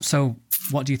So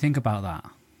what do you think about that?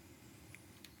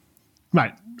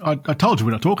 Mate, I told you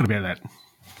we're not talking about that.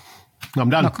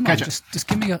 I'm done. No, come on, just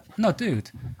give me a... No,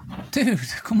 dude. Dude,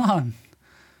 come on.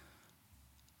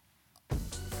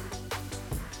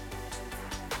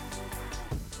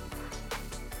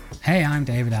 Hey, I'm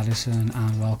David Addison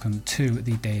and welcome to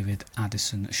the David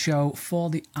Addison Show for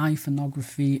the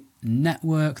iPhoneography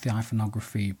Network, the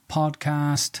iPhoneography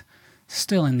Podcast.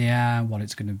 Still in the air what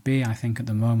it's going to be. I think at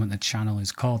the moment the channel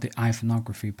is called the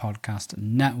iPhoneography Podcast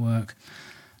Network.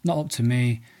 Not up to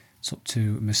me. It's up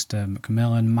to Mr.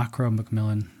 McMillan, Macro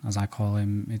McMillan, as I call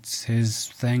him. It's his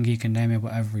thing. He can name it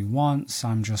whatever he wants.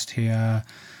 I'm just here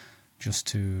just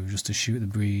to shoot the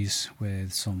breeze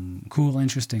with some cool,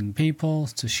 interesting people,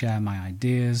 to share my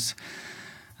ideas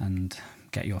and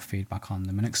get your feedback on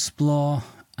them and explore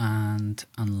and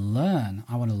learn.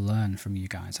 I want to learn from you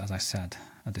guys, as I said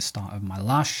at the start of my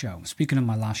last show. Speaking of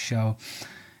my last show,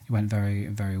 it went very,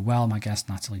 very well. My guest,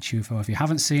 Natalie Chufo. If you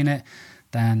haven't seen it,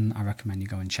 then I recommend you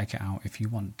go and check it out if you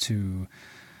want to,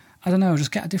 I don't know,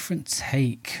 just get a different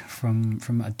take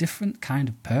from a different kind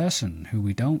of person who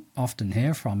we don't often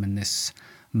hear from in this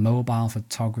mobile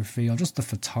photography or just the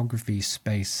photography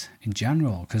space in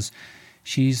general, because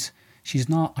she's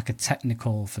not like a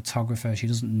technical photographer. She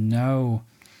doesn't know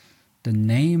the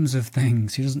names of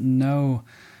things. She doesn't know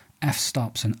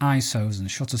f-stops and ISOs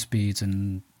and shutter speeds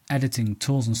and editing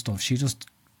tools and stuff. She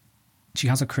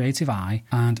has a creative eye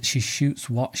and she shoots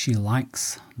what she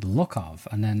likes the look of,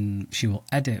 and then she will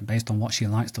edit based on what she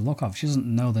likes the look of. She doesn't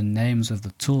know the names of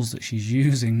the tools that she's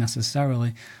using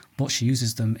necessarily, but she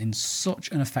uses them in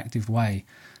such an effective way.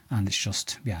 And it's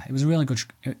just, yeah, it was a really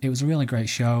great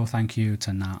show. Thank you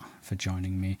to Nat for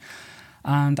joining me.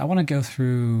 And I want to go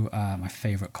through my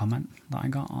favourite comment that I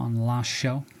got on the last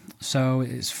show. So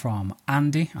it's from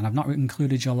Andy, and I've not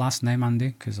included your last name, Andy,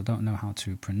 because I don't know how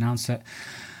to pronounce it.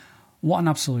 What an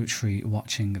absolute treat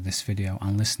watching this video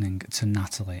and listening to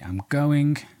Natalie. I'm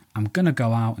going to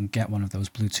go out and get one of those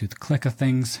Bluetooth clicker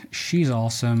things. She's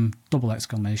awesome. Double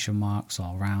exclamation marks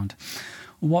all around.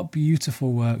 What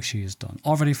beautiful work she has done.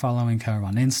 Already following her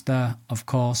on Insta, of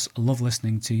course. Love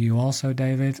listening to you also,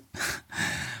 David.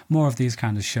 More of these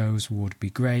kind of shows would be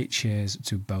great. Cheers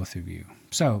to both of you.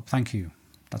 So, thank you.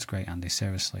 That's great, Andy,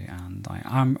 seriously. And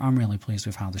I'm really pleased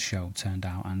with how the show turned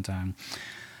out. And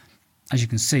as you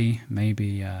can see,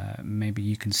 maybe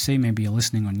you can see, maybe you're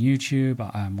listening on YouTube,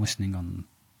 I'm listening on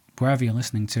wherever you're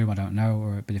listening to, I don't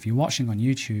know, but if you're watching on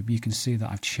YouTube, you can see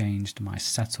that I've changed my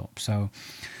setup. So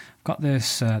I've got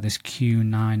this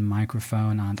Q9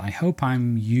 microphone, and I hope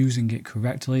I'm using it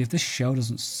correctly. If this show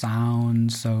doesn't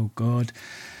sound so good,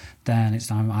 then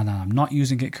I'm not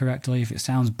using it correctly. If it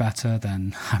sounds better,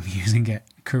 then I'm using it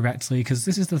correctly, because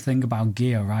this is the thing about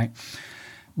gear, right?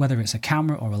 Whether it's a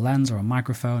camera or a lens or a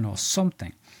microphone or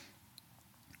something,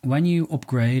 when you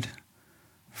upgrade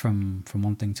from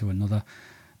one thing to another,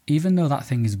 even though that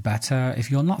thing is better, if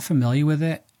you're not familiar with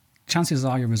it, chances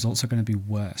are your results are going to be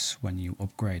worse when you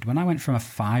upgrade. When I went from a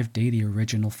 5D, the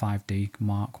original 5D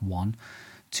Mark I,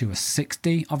 to a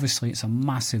 6D, obviously it's a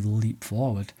massive leap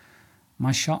forward.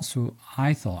 My shots were,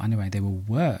 I thought anyway, they were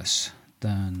worse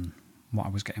than what I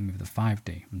was getting with the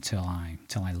 5D until I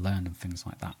learned and things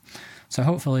like that. So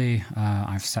hopefully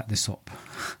I've set this up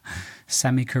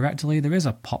semi-correctly. There is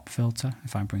a pop filter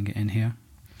if I bring it in here,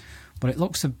 but it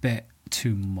looks a bit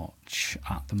too much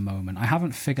at the moment. I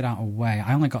haven't figured out a way.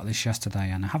 I only got this yesterday,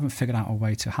 and I haven't figured out a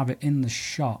way to have it in the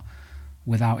shot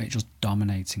without it just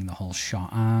dominating the whole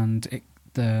shot. And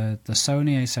the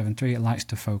Sony A7 III, it likes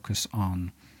to focus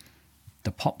on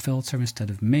the pop filter instead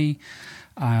of me.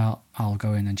 I'll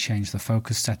go in and change the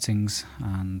focus settings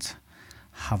and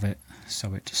have it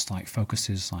so it just like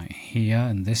focuses like here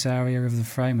in this area of the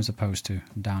frame as opposed to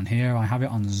down here. I have it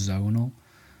on zonal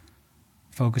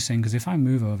focusing, because if I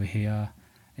move over here,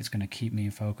 it's going to keep me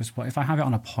in focus. But if I have it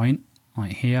on a point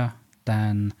like here,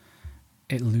 then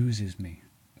it loses me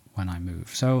when I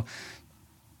move. So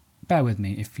bear with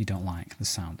me if you don't like the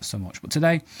sound so much. But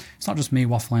today, it's not just me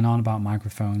waffling on about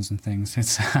microphones and things.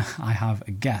 It's I have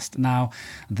a guest. Now,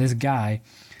 this guy,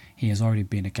 he has already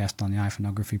been a guest on the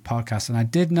iPhoneography podcast, and I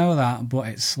did know that, but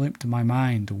it slipped my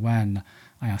mind when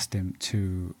I asked him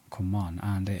to come on.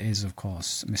 And it is, of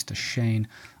course, Mr. Shayne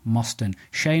Mostyn,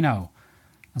 Shayno,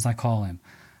 as I call him.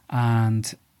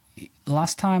 And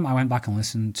last time I went back and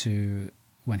listened to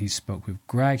when he spoke with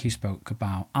Greg, he spoke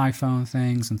about iPhone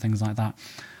things and things like that.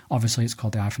 Obviously, it's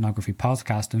called the iPhoneography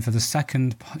Podcast, and for the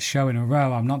second show in a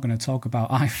row, I'm not going to talk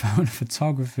about iPhone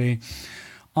photography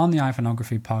on the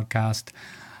iPhoneography Podcast,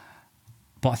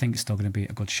 but I think it's still going to be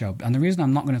a good show. And the reason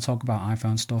I'm not going to talk about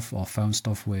iPhone stuff or phone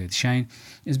stuff with Shayne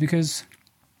is because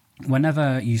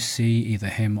whenever you see either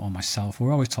him or myself,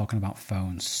 we're always talking about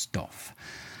phone stuff.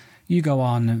 You go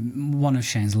on one of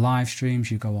Shayne's live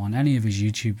streams, you go on any of his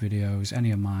YouTube videos,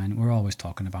 any of mine, we're always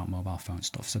talking about mobile phone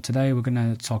stuff. So today we're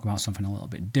going to talk about something a little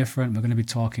bit different. We're going to be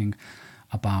talking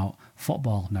about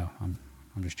football. No, I'm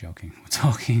just joking. We're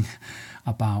talking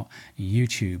about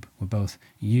YouTube. We're both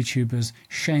YouTubers.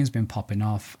 Shayne's been popping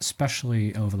off,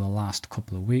 especially over the last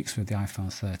couple of weeks with the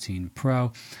iPhone 13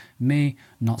 Pro. Me,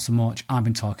 not so much. I've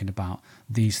been talking about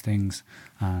these things,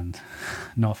 and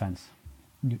no offense,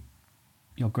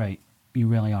 you're great. You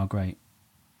really are great.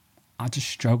 I just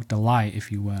stroked the light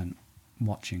if you weren't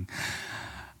watching.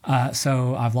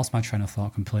 So I've lost my train of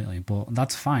thought completely, but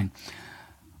that's fine.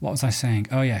 What was I saying?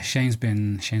 Oh yeah, Shayne's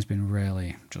been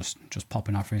really just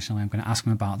popping off recently. I'm going to ask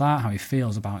him about that, how he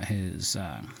feels about his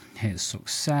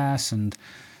success, and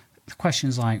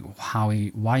questions like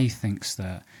why he thinks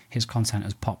that his content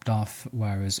has popped off.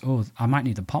 Whereas, I might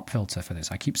need a pop filter for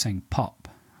this. I keep saying pop,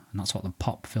 and that's what the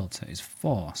pop filter is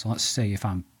for. So let's see if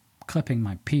I'm clipping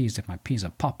my P's. If my P's are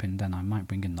popping, then I might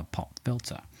bring in the pop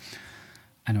filter.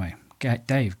 Anyway,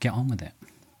 Dave, get on with it.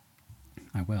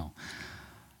 I will.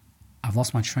 I've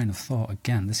lost my train of thought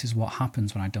again. This is what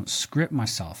happens when I don't script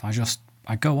myself.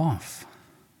 I go off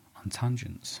on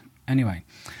tangents. Anyway,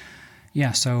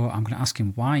 yeah, so I'm going to ask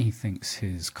him why he thinks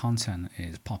his content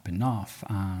is popping off,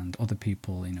 and other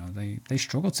people, they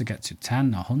struggle to get to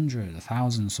 10, 100,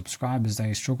 1,000 subscribers.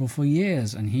 They struggle for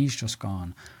years, and he's just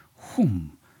gone,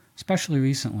 whoom. Especially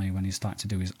recently when he started to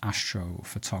do his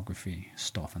astrophotography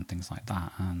stuff and things like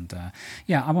that. And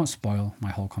yeah, I won't spoil my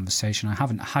whole conversation. I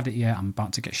haven't had it yet. I'm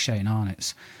about to get Shayne on.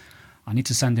 I need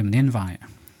to send him an invite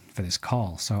for this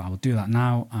call. So I will do that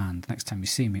now. And next time you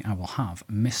see me, I will have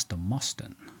Mr.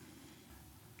 Mostyn.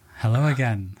 Hello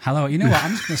again. Hello. You know what?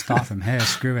 I'm just going to start from here.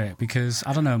 Screw it. Because,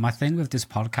 I don't know, my thing with this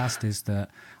podcast is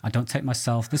that I don't take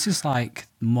myself... This is like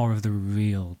more of the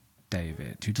real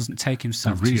David, who doesn't take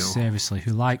himself too seriously,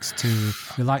 who likes to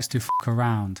fuck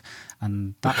around,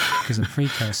 and that is a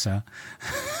precursor.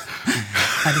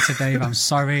 Editor Dave, I'm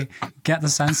sorry. Get the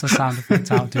censor sound effect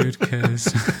out, dude, because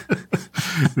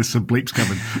there's some bleeps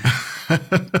coming.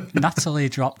 Natalie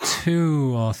dropped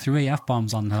 2 or 3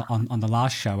 F-bombs on the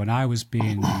last show, and I was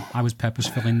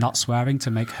purposefully not swearing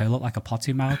to make her look like a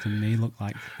potty mouth and me look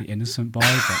like the innocent boy.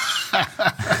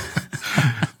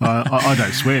 But I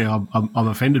don't swear. I'm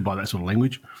offended by that sort of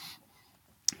language.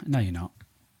 No, you're not.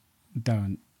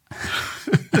 Don't.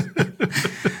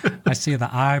 I see the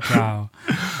eyebrow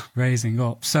raising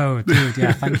up. So, dude,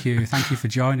 yeah, thank you for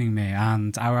joining me.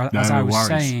 And as I was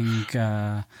saying,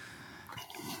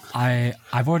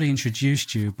 I've already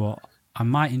introduced you, but I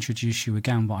might introduce you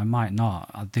again, but I might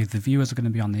not. The viewers are going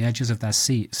to be on the edges of their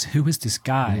seats. Who is this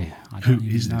guy? I don't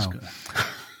even know. This guy?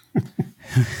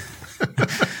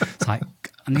 It's like,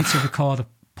 I need to record a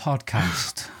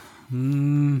podcast.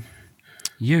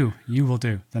 You will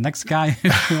do. The next guy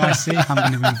who I see, I'm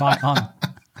going to invite on.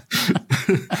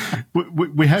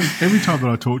 We have, every time that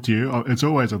I talk to you, it's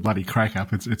always a bloody crack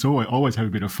up. It's always have a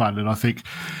bit of fun. And I think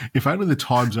if only the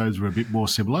time zones were a bit more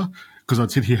similar, because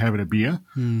I'd sit here having a beer,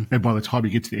 and by the time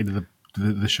you get to the end of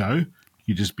the show,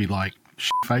 you'd just be like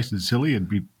shit-faced and silly,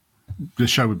 and the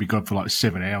show would be gone for like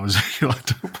 7 hours. You're like,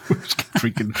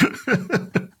 freaking.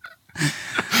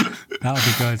 That would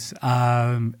be good.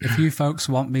 If you folks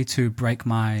want me to break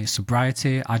my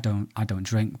sobriety, I don't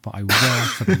drink, but I will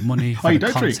for the money, for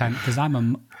the content, because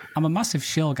I'm a massive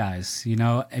shill, guys.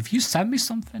 If you send me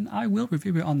something, I will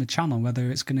review it on the channel, whether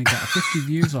it's going to get 50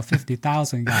 views or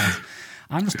 50,000, guys.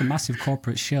 I'm just a massive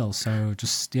corporate shill, so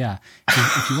just, yeah.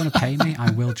 If you want to pay me,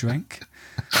 I will drink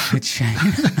with Shayne.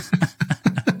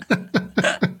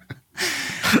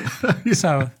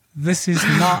 So this is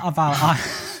not about...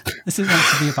 This is meant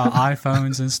to be about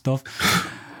iPhones and stuff.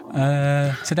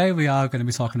 Today we are going to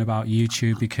be talking about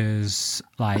YouTube because,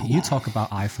 you talk about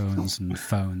iPhones and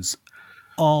phones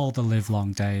all the live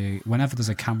long day. Whenever there's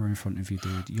a camera in front of you,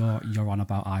 dude, you're on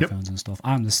about iPhones and stuff.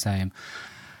 I'm the same.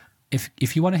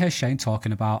 If you want to hear Shayne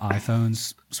talking about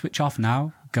iPhones, switch off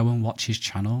now. Go and watch his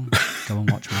channel. Go and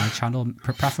watch my channel,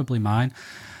 preferably mine.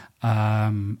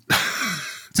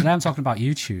 Today I'm talking about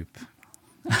YouTube.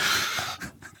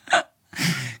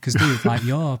 Because, dude,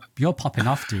 you're popping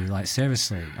off, dude.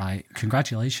 Seriously,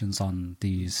 congratulations on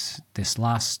this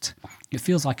last... It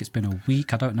feels like it's been a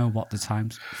week. I don't know what the time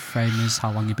frame is,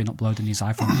 how long you've been uploading these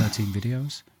iPhone 13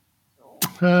 videos.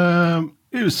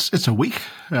 It's a week.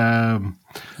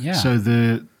 Yeah. So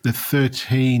the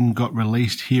 13 got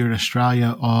released here in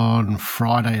Australia on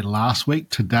Friday last week.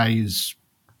 Today is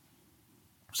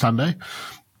Sunday.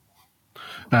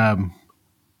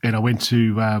 and I went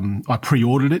to I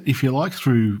pre-ordered it, if you like,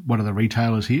 through one of the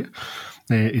retailers here.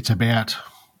 It's about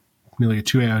nearly a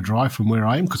 2-hour drive from where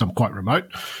I am because I'm quite remote.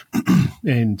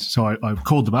 And so I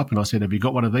called them up and I said, have you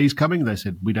got one of these coming? They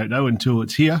said, we don't know until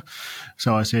it's here.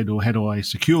 So I said, well, how do I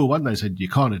secure one? They said, you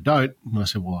kind of don't. And I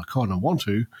said, well, I kind of want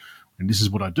to. And this is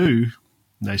what I do.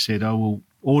 And they said, oh, well,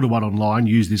 order one online,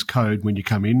 use this code. When you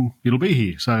come in, it'll be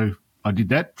here. So I did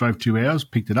that, drove 2 hours,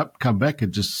 picked it up, come back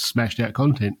and just smashed out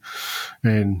content.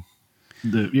 And I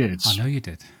know you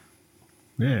did.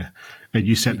 Yeah. And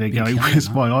you sat there going, where's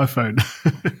my iPhone?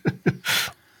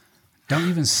 Don't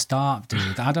even start,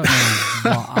 dude. I don't know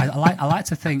what I like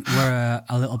to think we're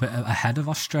a little bit ahead of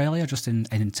Australia just in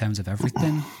terms of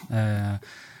everything.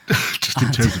 Just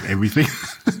in terms of everything.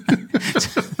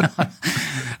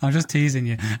 I'm just teasing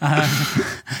you.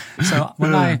 So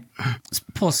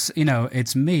plus,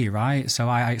 it's me, right? So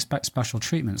I expect special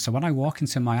treatment. So when I walk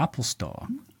into my Apple store,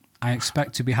 I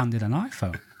expect to be handed an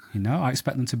iPhone. I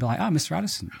expect them to be like, Mr.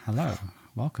 Addison, hello,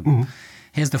 welcome. Mm-hmm.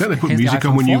 Here's the Don't they put here's music the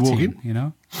on when 14, you walk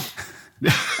in?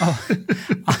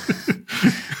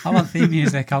 I want theme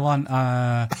music. I want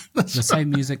the same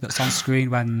music that's on screen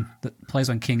that plays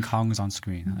when King Kong's on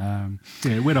screen.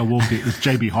 When I walked in, it's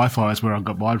JB Hi-Fi is where I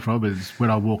got mine from. Is when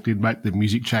I walked in, mate, the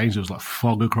music changed. There was like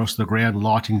fog across the ground,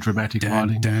 dramatic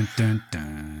lighting. Dun, dun,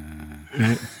 dun.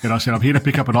 Yeah. And I said, I'm here to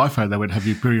pick up an iPhone. They went, have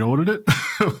you pre-ordered it?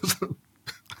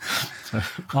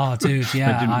 Oh, dude,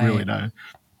 yeah. I didn't really know.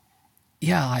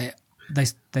 Yeah,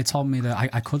 they told me that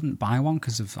I couldn't buy one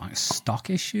because of like stock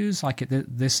issues. Like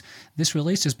this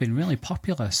release has been really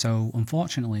popular, so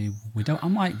unfortunately we don't.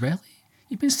 I'm like, really?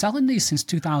 You've been selling these since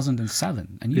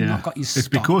 2007, and you've not got your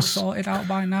stock sorted out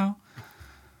by now?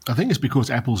 I think it's because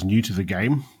Apple's new to the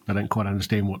game. They don't quite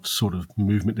understand what sort of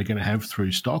movement they're going to have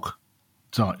through stock.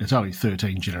 So it's only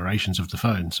 13 generations of the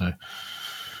phone, so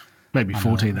maybe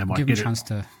 14 they might give get them a chance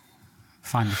to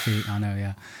find the feet. I know,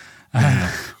 yeah.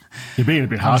 You're being a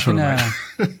bit harsh on them,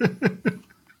 mate.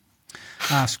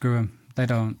 Screw them. They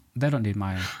don't need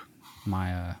my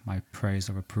praise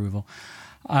or approval.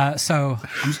 So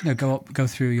I'm just gonna go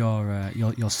through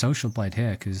your social blade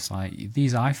here because like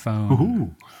these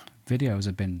iPhone videos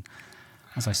have been,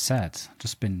 as I said,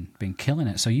 just been killing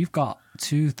it. So you've got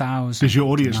 2,000. Does your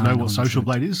audience know what social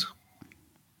blade is?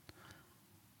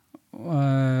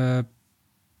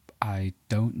 I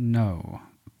don't know,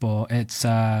 but it's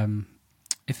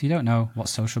if you don't know what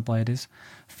Social Blade is,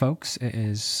 folks, it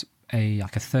is a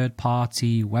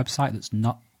third-party website that's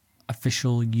not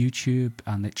official YouTube,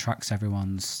 and it tracks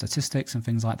everyone's statistics and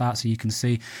things like that. So you can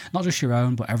see not just your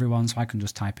own, but everyone's. So I can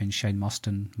just type in Shayne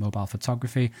Mostyn mobile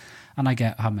photography, and I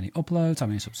get how many uploads, how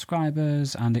many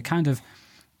subscribers, and it kind of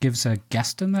gives a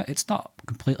guesstimate. It's not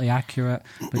completely accurate,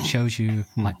 but it shows you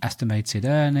like estimated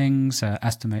earnings,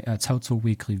 total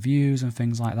weekly views and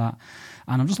things like that.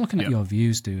 And I'm just looking at your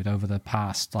views, dude, over the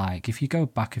past, like if you go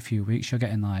back a few weeks, you're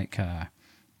getting like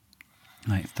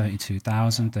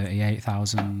 32,000,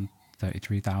 38,000,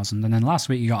 33,000. And then last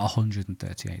week you got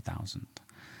 138,000.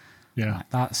 Yeah. Like,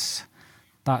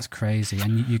 that's crazy.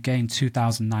 And you gained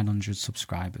 2,900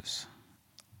 subscribers.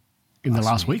 In the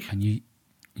last week? And you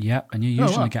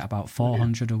usually get about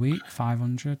 400 a week,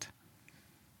 500.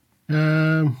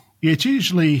 It's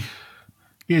usually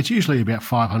about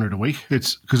 500 a week.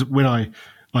 It's because when I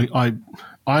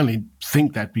only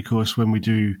think that because when we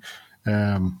do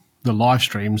the live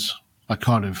streams, I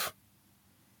kind of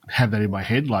have that in my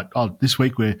head. Like, this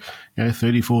week we're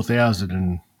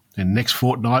 34,000, and next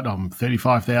fortnight I'm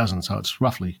 35,000. So it's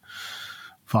roughly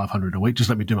 500 a week. Just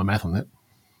let me do my math on that.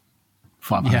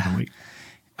 500 a week.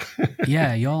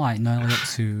 Yeah, you're like nearly up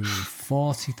to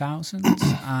 40,000,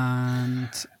 and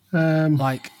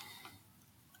like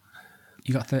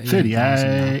you got 38.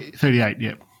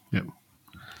 Yep.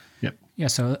 Yeah,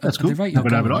 so that's at cool. the rate you're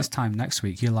going this time next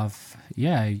week, you'll have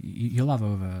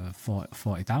over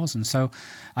 40,000. So,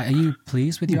 are you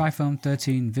pleased with your iPhone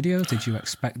 13 videos? Did you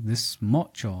expect this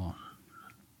much, or?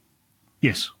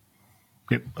 Yes.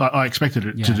 Yep. I expected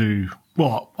it to do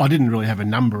well. I didn't really have a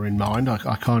number in mind. I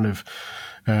kind of.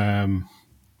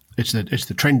 It's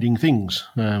the trending things.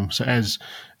 So as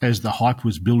the hype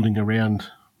was building around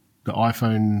the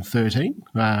iPhone 13,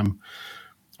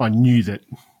 I knew that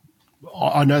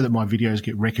I know that my videos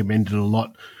get recommended a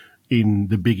lot in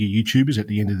the bigger YouTubers at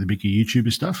the end of the bigger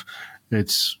YouTuber stuff.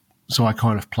 So I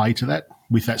kind of play to that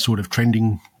with that sort of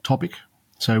trending topic.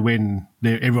 So when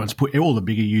all the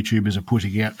bigger YouTubers are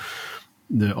putting out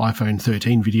the iPhone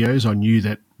 13 videos, I knew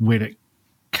that when it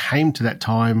came to that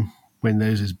time, when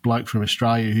there's this bloke from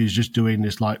Australia who's just doing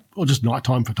this just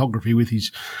nighttime photography with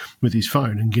his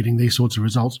phone and getting these sorts of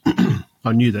results,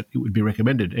 I knew that it would be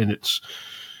recommended. And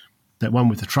that one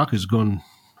with the truck has gone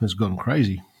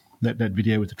crazy. That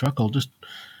video with the truck, I'll just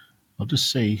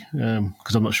see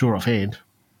because I'm not sure offhand.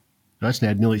 That's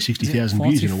now nearly 60,000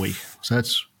 views in a week. So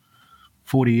that's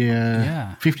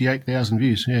 58,000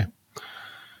 views. Yeah.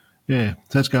 So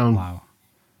that's going. Wow.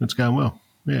 That's going well.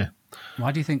 Yeah.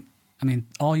 Why do you think? I mean,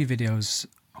 all your videos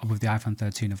with the iPhone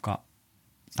 13 have got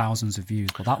thousands of views,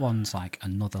 but that one's like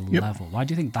another level. Why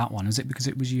do you think that one? Is it because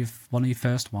it was one of your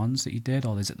first ones that you did,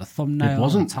 or is it the thumbnail? It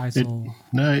wasn't. The title?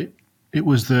 It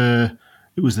was the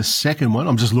second one.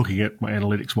 I'm just looking at my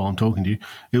analytics while I'm talking to you.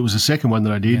 It was the second one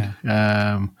that I did,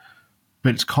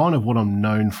 but it's kind of what I'm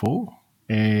known for.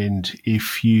 And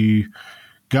if you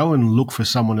go and look for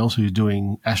someone else who's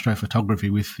doing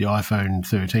astrophotography with the iPhone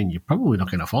 13, you're probably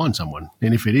not going to find someone.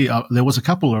 And if it is, there was a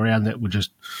couple around that were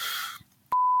just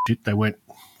shit. They weren't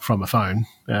from a phone,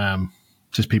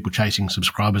 just people chasing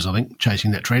subscribers, I think,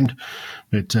 chasing that trend.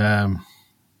 But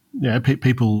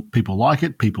people like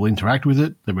it, people interact with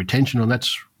it. The retention on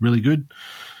that's really good,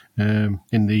 and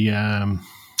the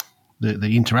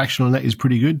interaction on that is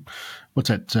pretty good. What's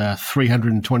that?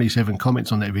 327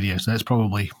 comments on that video, so that's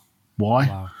probably why.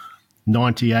 Wow.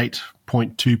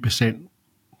 98.2%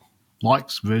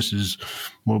 likes versus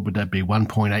what would that be?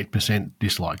 1.8%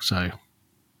 dislikes. So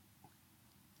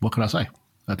what can I say?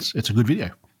 It's a good video.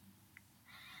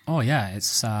 Oh yeah,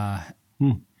 it's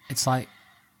like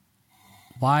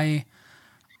why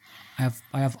I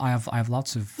have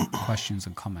lots of questions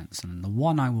and comments, and the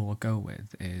one I will go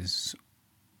with is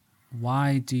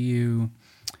why do you?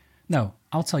 No,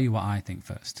 I'll tell you what I think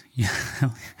first.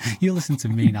 You listen to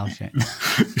me now, Shayne.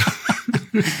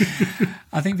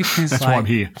 I think because that's why I'm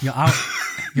here.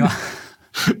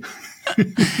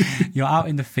 You're out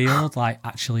in the field, like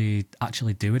actually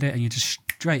doing it, and you're just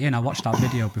straight in. I watched that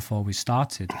video before we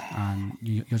started, and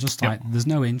you're just like, there's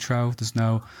no intro, there's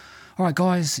no, all right,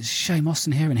 guys, it's Shayne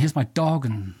Mostyn here, and here's my dog,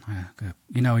 and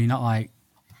you're not like,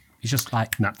 it's just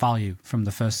like value from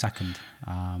the first second.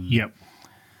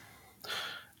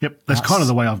 Yep, that's kind of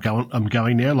the way I'm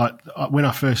going now. Like when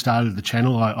I first started the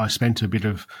channel, I spent a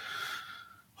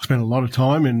lot of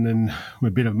time and a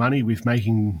bit of money with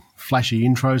making flashy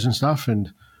intros and stuff.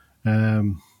 And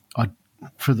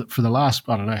for the last,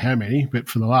 I don't know how many, but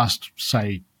for the last,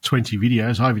 say, 20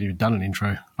 videos, I haven't even done an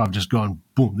intro. I've just gone,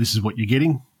 boom, this is what you're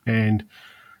getting, and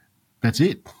that's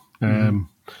it. I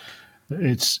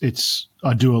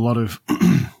do a lot of.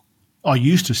 I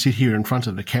used to sit here in front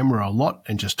of the camera a lot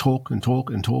and just talk and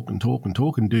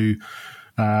do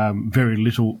very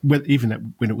little.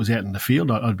 Even when it was out in the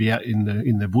field, I'd be out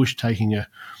in the bush showing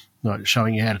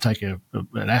you how to take an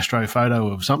astro photo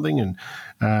of something,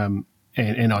 and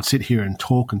I'd sit here and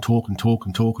talk.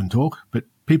 But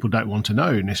people don't want to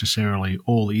know necessarily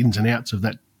all the ins and outs of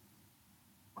that.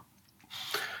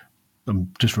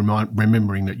 I'm just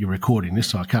remembering that you're recording this,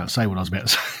 so I can't say what I was about to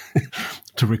say.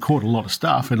 To record a lot of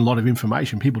stuff and a lot of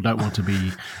information, people don't want to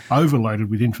be overloaded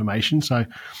with information. So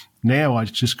now I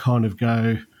just kind of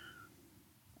go,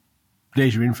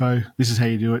 there's your info. This is how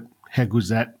you do it. How good's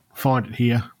that? Find it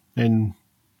here, and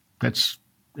it's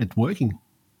working.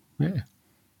 Yeah.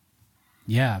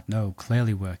 Yeah. No,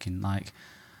 clearly working. Like,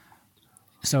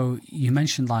 so you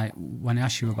mentioned, like, when I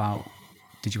asked you about,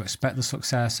 did you expect the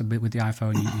success a bit with the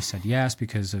iPhone? You said yes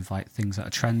because of like things that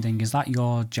are trending. Is that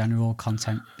your general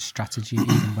content strategy?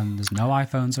 Even when there's no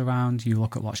iPhones around, you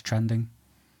look at what's trending?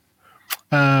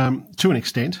 To an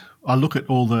extent, I look at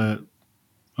all the.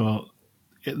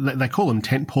 They call them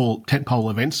tentpole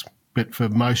events, but for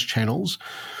most channels,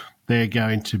 they're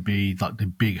going to be like the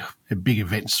big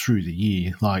events through the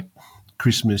year, like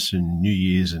Christmas and New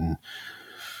Year's and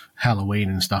Halloween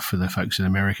and stuff for the folks in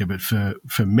America. But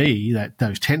for me,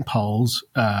 those tent poles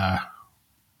are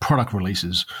product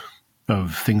releases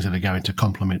of things that are going to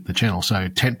complement the channel. So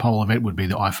tent pole event would be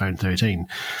the iPhone 13.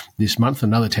 This month,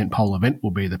 another tent pole event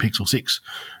will be the Pixel 6.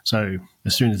 So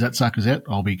as soon as that sucker's out,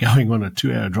 I'll be going on a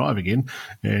 2-hour drive again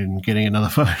and getting another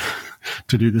phone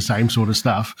to do the same sort of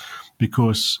stuff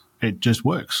because it just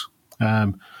works.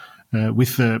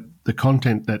 With the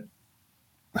content that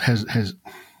has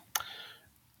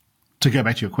to go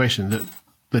back to your question,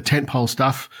 the tentpole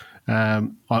stuff, I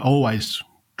always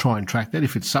try and track that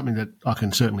if it's something that I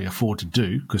can certainly afford to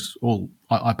do, because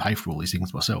I pay for all these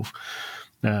things myself.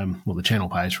 The channel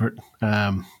pays for it.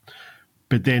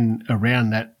 But then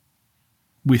around that,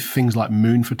 with things like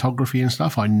moon photography and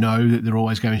stuff, I know that they're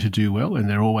always going to do well, and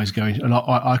they're always going to. And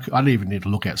I don't even need to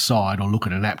look outside or look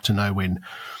at an app to know when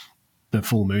the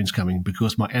full moon's coming,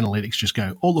 because my analytics just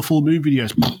go, all the full moon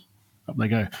videos, up they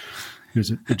go.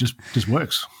 Because it just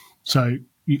works. So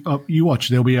you watch,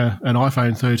 there'll be an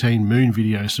iPhone 13 moon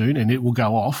video soon, and it will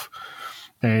go off,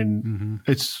 and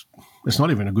it's it's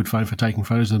not even a good phone for taking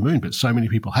photos of the moon, but so many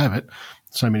people have it,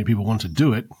 so many people want to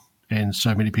do it, and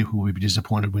so many people will be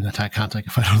disappointed when they can't take a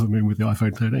photo of the moon with the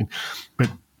iPhone 13. But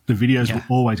the videos will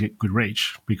always get good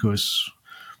reach because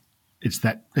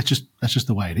that's just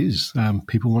the way it is.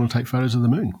 People want to take photos of the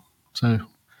moon. So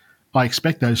I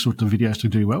expect those sorts of videos to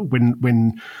do well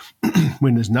when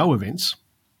there's no events,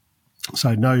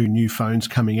 so no new phones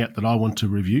coming out that I want to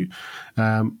review.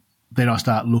 Then I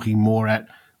start looking more at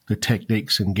the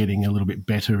techniques and getting a little bit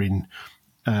better in,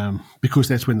 because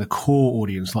that's when the core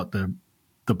audience, like the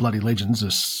bloody legends,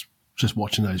 are just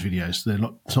watching those videos.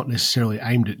 It's not necessarily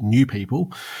aimed at new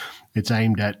people. It's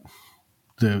aimed at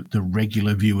the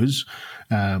regular viewers.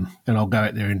 And I'll go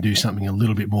out there and do something a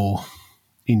little bit more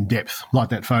in depth, like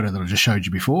that photo that I just showed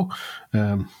you before.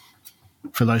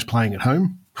 For those playing at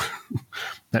home,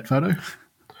 that photo.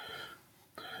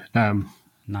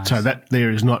 Nice. So that there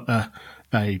is not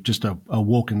just a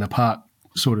walk in the park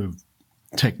sort of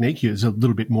technique. There's a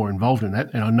little bit more involved in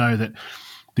that. And I know that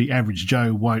the average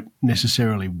Joe won't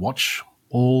necessarily watch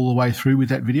all the way through with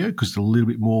that video because it's a little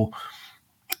bit more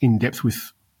in depth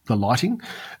with the lighting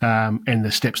and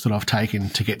the steps that I've taken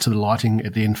to get to the lighting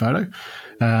at the end photo.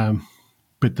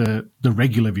 But the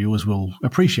regular viewers will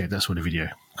appreciate that sort of video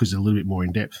because it's a little bit more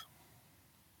in depth.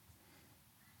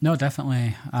 No,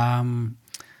 definitely. I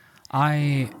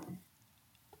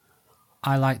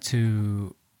like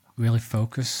to really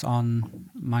focus on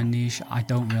my niche. I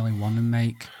don't really want to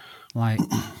make, like,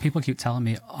 people keep telling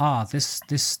me, this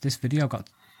video got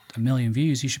 1 million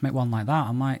views, you should make one like that.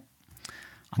 I'm like,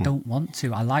 I don't want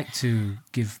to. I like to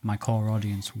give my core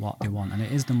audience what they want, and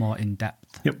it is the more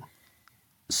in-depth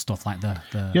stuff, like the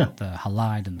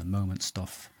halide and the moment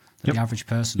stuff that the average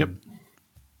person.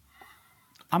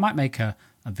 I might make a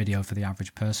video for the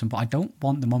average person, but I don't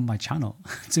want them on my channel.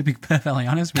 To be perfectly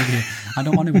honest with you, I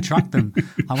don't want to attract them.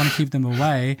 I want to keep them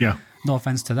away. No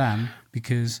offense to them,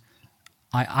 because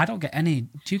I don't get any.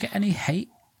 Do you get any hate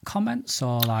comments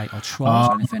or trolls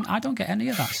or anything? I don't get any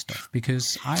of that stuff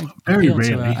because I appeal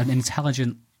to an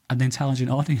intelligent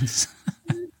audience.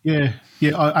 I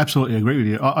absolutely agree with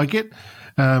you. I get.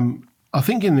 I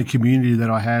think in the community that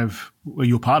I have, where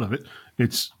you're part of it,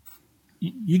 it's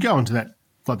you go into that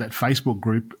Facebook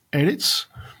group, and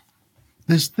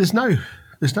there's no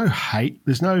hate,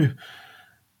 there's no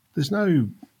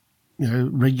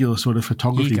regular sort of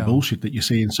photography bullshit that you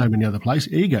see in so many other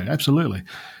places. Ego, absolutely.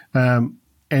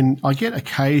 And I get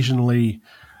occasionally,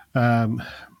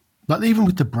 like even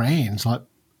with the brands, like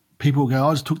people go,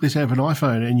 I just took this out of an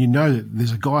iPhone, and you know that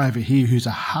there's a guy over here who's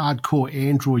a hardcore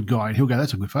Android guy, and he'll go,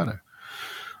 that's a good photo.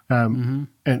 And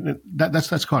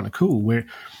that's kind of cool. Where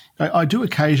I do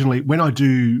occasionally, when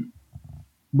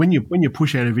you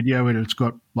push out a video and it's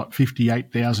got like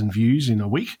 58,000 views in a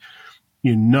week,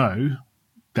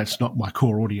 that's not my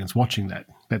core audience watching that.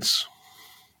 That's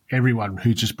everyone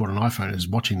who just bought an iPhone is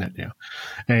watching that now.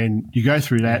 And you go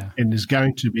through that, and there's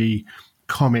going to be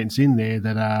comments in there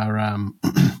that are,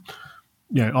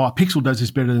 Pixel does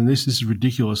this better than this. This is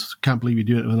ridiculous. Can't believe you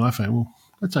do it with an iPhone. Well,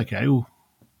 that's okay. Well,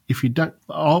 if you don't,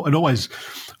 it always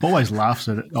laughs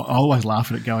at it. I always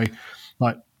laugh at it going,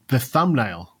 like, the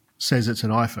thumbnail says it's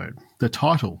an iPhone. The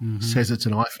title says it's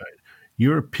an iPhone.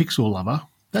 You're a Pixel lover.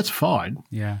 That's fine.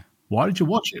 Yeah. Why did you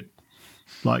watch it?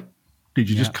 Like, did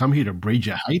you just come here to breed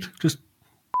your hate? Just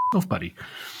off, buddy.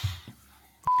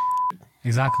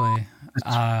 Exactly.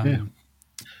 I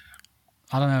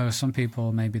don't know. Some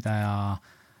people, maybe they've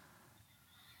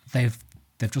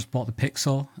just bought the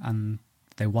Pixel and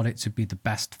they want it to be the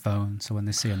best phone. So when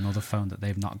they see another phone that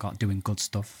they've not got doing good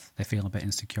stuff, they feel a bit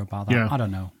insecure about that. I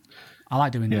don't know. I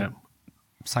like doing the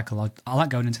psychology. I like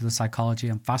going into the psychology.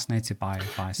 I'm fascinated by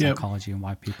psychology and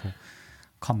why people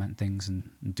comment things and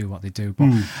do what they do.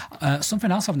 But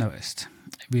something else I've noticed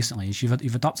recently is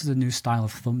you've adopted a new style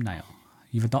of thumbnail.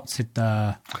 You've adopted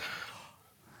that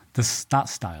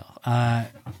style.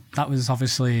 That was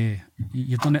obviously,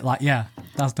 you've done it like,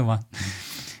 that's the one.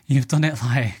 You've done it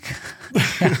like,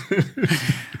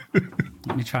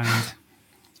 let me try and,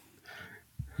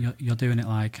 you're doing it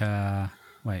like,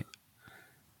 wait.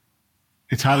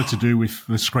 It's harder to do with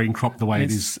the screen crop the way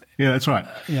it is. Yeah, that's right.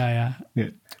 Yeah.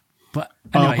 But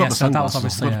anyway, anyway, so that was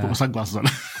obviously... I've got my sunglasses on.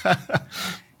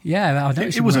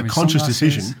 It was a conscious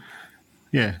decision.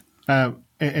 Yeah. And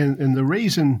the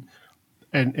reason...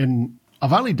 And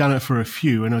I've only done it for a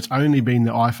few, and it's only been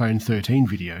the iPhone 13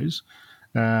 videos,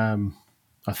 I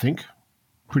think.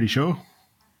 Pretty sure.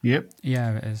 Yep.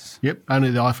 Yeah, it is. Yep,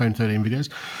 only the iPhone 13 videos.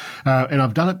 And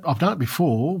I've done it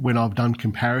before when I've done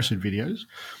comparison videos.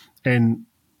 And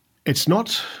it's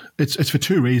for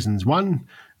two reasons. One,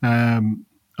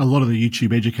 a lot of the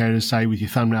YouTube educators say with your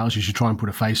thumbnails you should try and put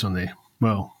a face on there.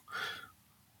 Well,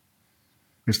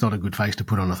 it's not a good face to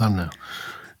put on a thumbnail.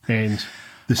 And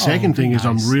the second thing is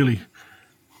I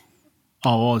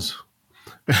was.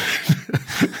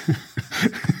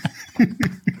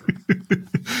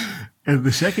 And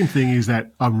the second thing is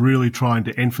that I'm really trying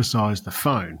to emphasise the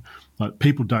phone. Like,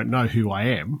 people don't know who I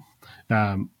am,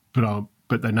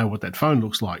 but they know what that phone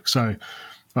looks like. So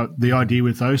the idea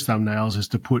with those thumbnails is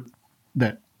to put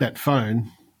that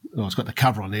phone. Well, it's got the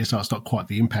cover on there, so it's not quite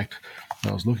the impact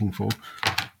I was looking for.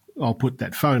 I'll put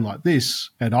that phone like this,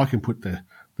 and I can put the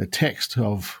text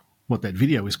of what that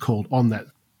video is called on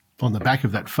the back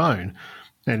of that phone,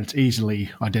 and it's easily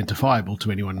identifiable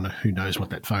to anyone who knows what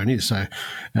that phone is. So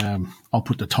I'll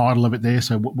put the title of it there.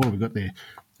 So what have we got there?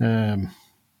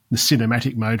 The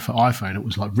cinematic mode for iPhone. It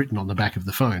was like written on the back of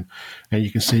the phone, and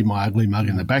you can see my ugly mug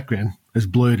in the background. As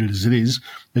blurred as it is,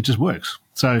 it just works.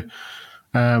 So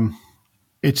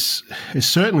it's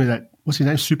certainly that. What's his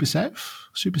name? Super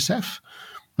Saf.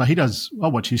 Like, he does. I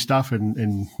watch his stuff,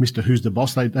 and Mr. Who's the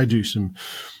Boss. They do some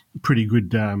pretty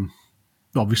good.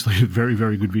 Obviously, very,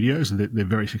 very good videos, and they're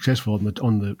very successful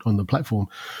on the platform.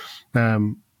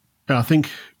 And I think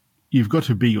you've got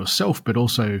to be yourself, but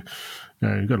also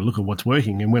you've got to look at what's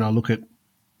working. And when I look at,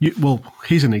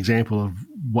 here's an example of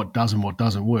what does and what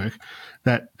doesn't work.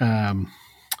 That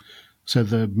so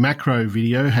the macro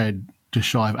video had just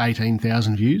shy of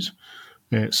 18,000 views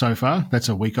so far. That's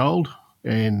a week old,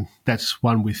 and that's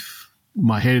one with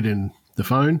my head and the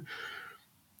phone.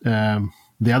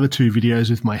 The other two videos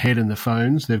with my head and the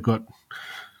phones, they've got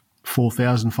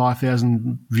 4,000,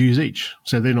 5,000 views each.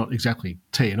 So they're not exactly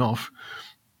teeing off.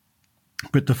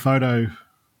 But the photo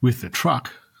with the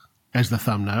truck as the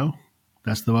thumbnail,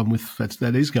 that's the one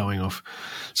that is going off.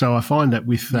 So I find that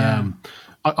with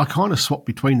I kind of swap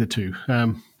between the two.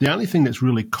 The only thing that's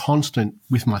really constant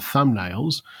with my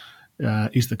thumbnails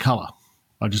is the colour.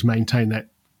 I just maintain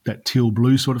that teal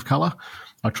blue sort of colour.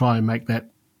 I try and make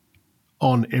that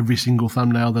on every single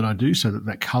thumbnail that I do, so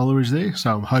that colour is there.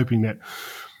 So I'm hoping that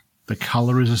the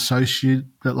colour is associated,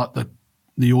 that like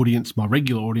the audience, my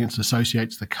regular audience,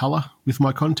 associates the colour with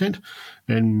my content,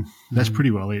 and that's pretty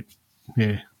well it.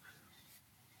 Yeah.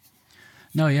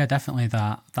 No, yeah, definitely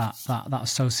that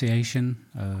association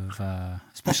of,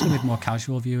 especially with more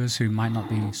casual viewers who might not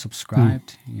be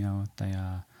subscribed.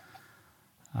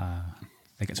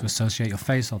 They get to associate your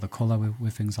face or the color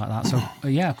with things like that. So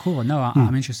yeah, cool. No,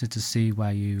 I'm interested to see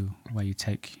where you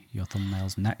take your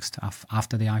thumbnails next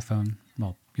after the iPhone.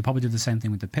 Well, you probably do the same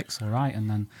thing with the Pixel, right? And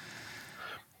then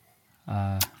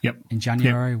in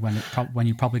January, when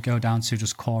you probably go down to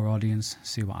just core audience,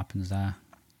 see what happens there.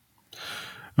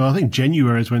 Well, I think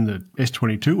January is when the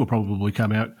S22 will probably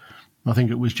come out. I think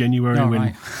it was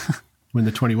January when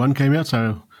the 21 came out.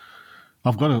 So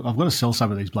I've got to sell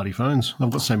some of these bloody phones. I've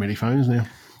got so many phones now.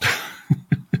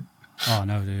 Oh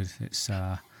no, dude! It's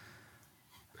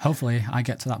hopefully I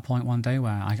get to that point one day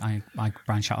where I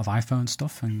branch out of iPhone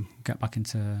stuff and get back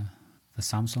into the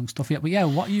Samsung stuff. Yeah, but yeah,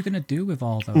 what are you going to do with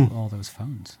all those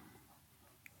phones?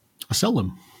 I sell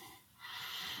them.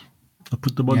 I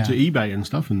put them onto eBay and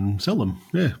stuff and sell them.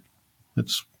 Yeah,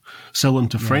 sell them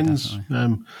to friends.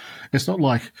 It's not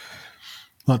like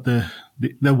the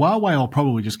Huawei I'll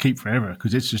probably just keep forever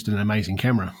because it's just an amazing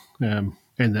camera. And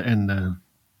the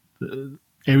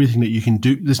everything that you can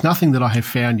do. There's nothing that I have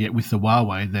found yet with the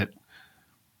Huawei that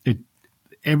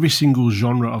every single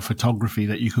genre of photography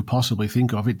that you could possibly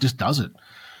think of, it just does it.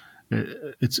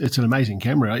 It's an amazing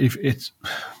camera.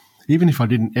 Even if I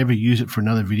didn't ever use it for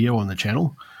another video on the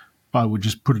channel, I would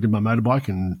just put it in my motorbike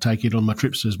and take it on my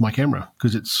trips as my camera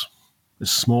because it's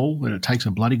small and it takes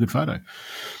a bloody good photo.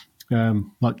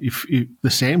 Like if the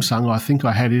Samsung, I think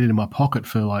I had it in my pocket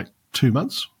for like 2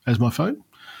 months as my phone.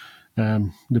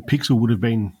 The Pixel would have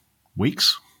been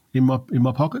weeks in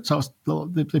my pocket. So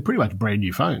they're pretty much brand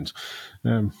new phones.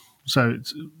 So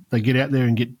they get out there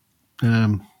and get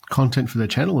content for their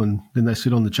channel, and then they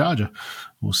sit on the charger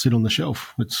or sit on the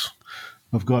shelf.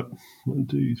 I've got 1,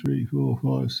 2, 3, 4,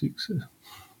 5, 6, 7.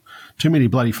 Too many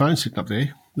bloody phones sitting up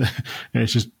there. And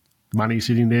it's just money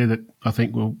sitting there that I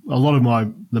think, well, a lot of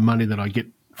the money that I get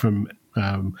from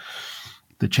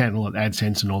the channel at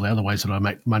AdSense and all the other ways that I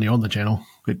make money on the channel,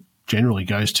 it generally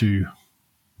goes to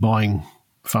buying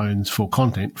phones for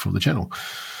content for the channel.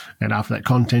 And after that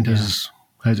content has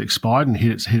expired and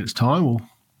hit its time, well,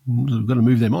 we've got to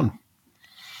move them on.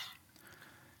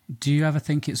 Do you ever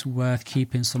think it's worth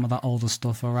keeping some of that older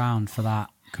stuff around for that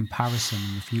comparison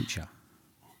in the future?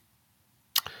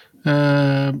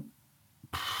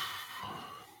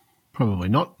 Probably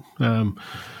not. The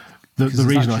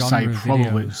reason I say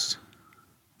probably...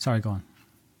 Sorry, go on.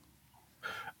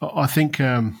 I think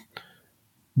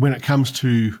when it comes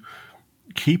to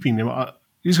keeping them,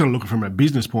 you just got to look at it from a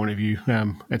business point of view.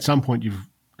 At some point,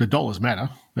 the dollars matter.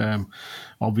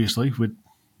 Obviously,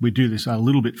 we do this a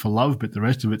little bit for love, but the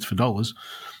rest of it's for dollars.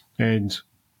 And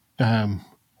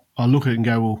I look at it and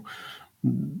go, well,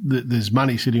 there's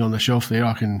money sitting on the shelf there.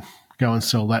 I can go and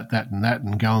sell that,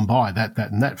 and go and buy that,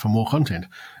 and that for more content.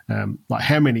 Like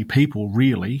how many people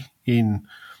really in,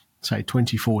 say,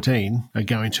 2014 are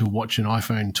going to watch an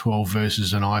iPhone 12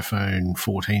 versus an iPhone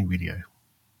 14 video?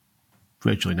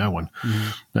 Virtually no one.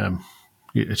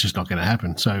 It's just not going to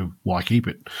happen. So why keep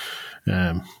it?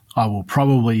 I will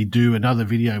probably do another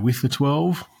video with the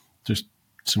 12, just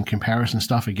some comparison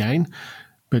stuff again,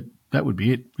 but that would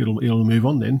be it. It'll move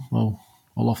on then. I'll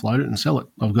offload it and sell it.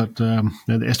 I've got the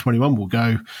S21 will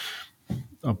go.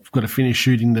 I've got to finish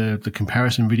shooting the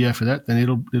comparison video for that. Then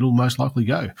it'll most likely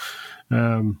go,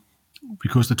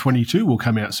 because the 22 will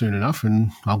come out soon enough,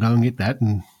 and I'll go and get that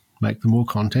and make the more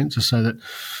content just so that it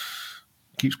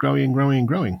keeps growing and growing and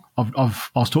growing. When I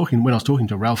was talking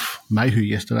to Ralph Mayhew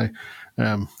yesterday.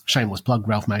 Shameless plug,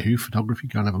 Ralph Mayhew Photography.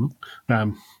 Go and have a look.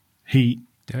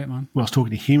 Do it, man. Well, I was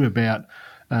talking to him about.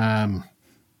 I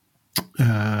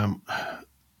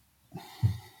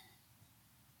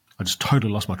just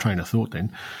totally lost my train of thought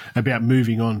then about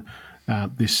moving on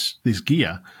this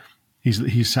gear.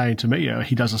 He's saying to me,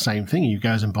 he does the same thing. He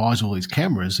goes and buys all these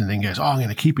cameras and then goes, I'm going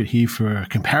to keep it here for a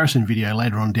comparison video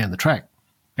later on down the track,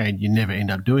 and you never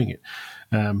end up doing it.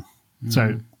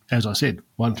 So, as I said,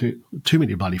 too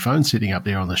many bloody phones sitting up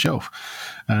there on the shelf,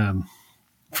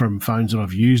 from phones that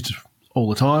I've used all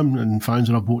the time and phones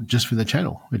that I've bought just for the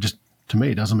channel. To me,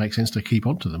 it doesn't make sense to keep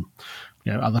onto them.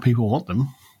 Other people want them,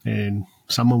 and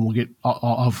someone will get.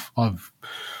 I've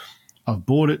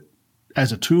bought it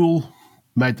as a tool,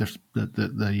 made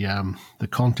the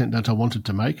content that I wanted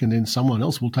to make, and then someone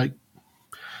else will take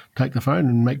the phone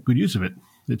and make good use of it.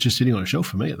 It's just sitting on a shelf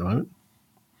for me at the moment.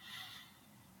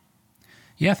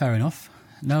 Yeah, fair enough.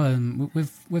 No,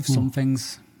 with some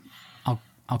things,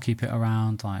 I'll keep it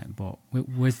around. But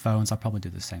with phones, I'll probably do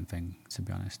the same thing, to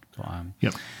be honest. But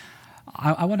yep.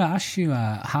 I want to ask you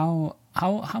how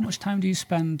much time do you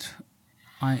spend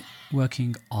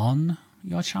working on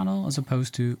your channel as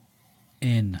opposed to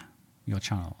in your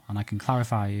channel? And I can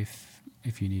clarify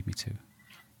if you need me to.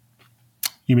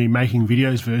 You mean making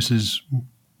videos versus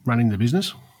running the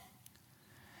business?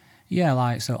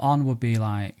 Yeah, so on would be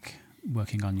like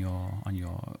working on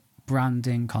your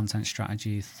branding, content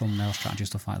strategy, thumbnail strategy,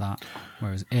 stuff like that.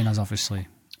 Whereas in is obviously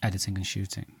editing and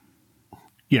shooting.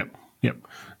 Yep.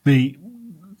 The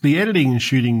editing and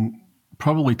shooting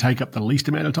probably take up the least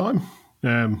amount of time.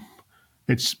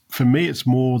 For me, it's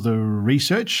more the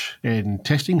research and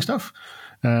testing stuff.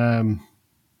 The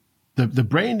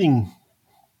branding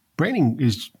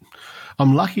is.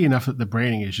 I'm lucky enough that the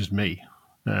branding is just me.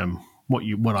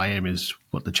 What I am is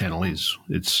what the channel is.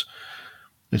 It's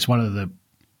one of the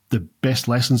best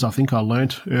lessons I think I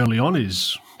learnt early on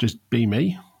is just be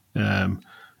me.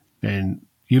 And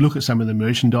you look at some of the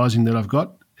merchandising that I've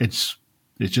got, it's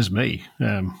just me.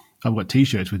 I've got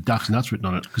T-shirts with Ducks Nuts written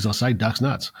on it because I say Ducks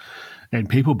Nuts, and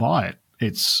people buy it.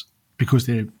 It's because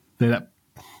they're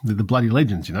the bloody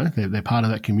legends, They're part of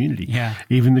that community. Yeah.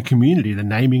 Even the community, the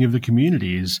naming of the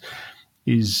community is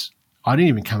I didn't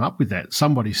even come up with that.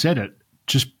 Somebody said it,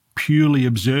 just purely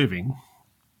observing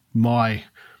my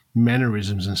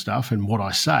mannerisms and stuff and what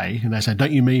I say, and they say,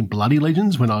 "Don't you mean bloody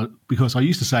legends?" Because I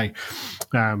used to say,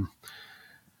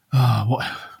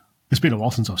 it's been a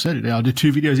while since I've said it. I do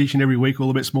 2 videos each and every week, all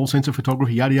about small sensor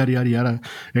photography, yada yada yada yada.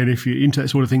 And if you're into that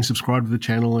sort of thing, subscribe to the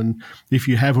channel. And if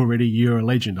you have already, you're a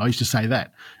legend. I used to say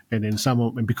that, and then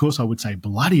and because I would say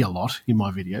bloody a lot in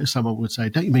my videos, someone would say,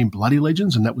 "Don't you mean bloody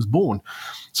legends?" And that was born.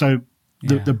 So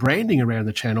the branding around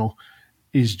the channel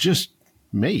is just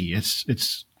me.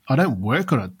 It's I don't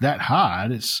work on it that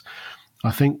hard.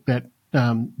 I think that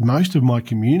most of my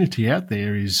community out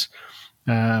there is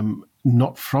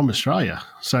not from Australia.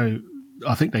 So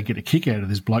I think they get a kick out of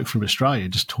this bloke from Australia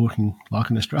just talking like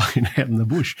an Australian out in the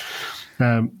bush.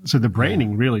 So the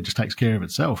branding really just takes care of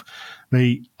itself.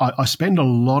 I spend a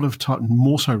lot of time,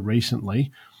 more so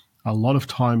recently, a lot of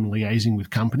time liaising with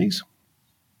companies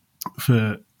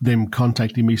for them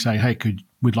contacting me saying, "Hey,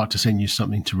 we'd like to send you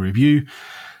something to review."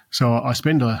 So I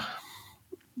spend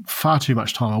far too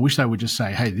much time. I wish they would just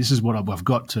say, "Hey, this is what I've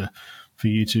got for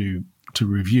you to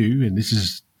review, and this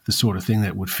is the sort of thing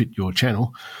that would fit your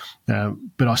channel."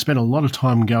 But I spend a lot of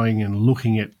time going and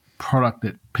looking at product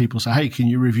that people say, "Hey, can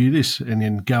you review this?" And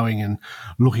then going and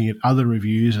looking at other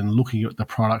reviews and looking at the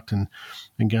product and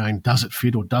going, does it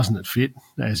fit or doesn't it fit,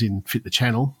 as in fit the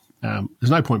channel? There's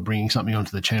no point bringing something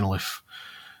onto the channel if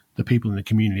the people in the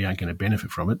community aren't going to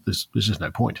benefit from it, there's just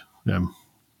no point.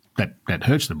 That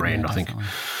hurts the brand, I think.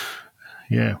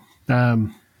 Yeah.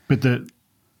 But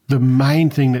the main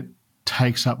thing that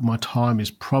takes up my time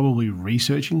is probably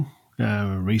researching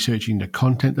the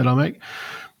content that I make.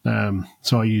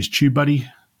 So I use TubeBuddy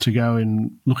to go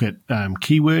and look at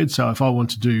keywords. So if I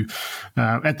want to do,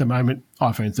 at the moment,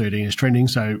 iPhone 13 is trending,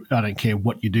 so I don't care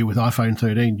what you do with iPhone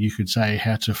 13. You could say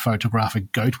how to photograph a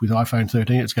goat with iPhone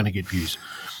 13, it's going to get views.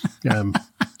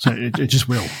 So it just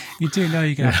will. You do know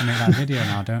you're going to have to make that video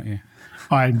now, don't you?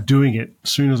 I'm doing it. As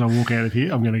soon as I walk out of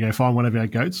here, I'm going to go find one of our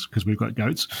goats, because we've got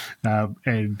goats,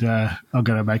 and I'm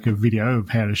going to make a video of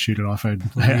how to shoot an iPhone,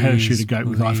 how to shoot a goat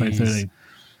with iPhone 13.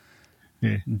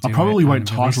 Yeah, I probably won't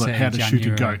title it "How to Shoot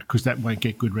a Goat" because that won't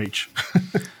get good reach.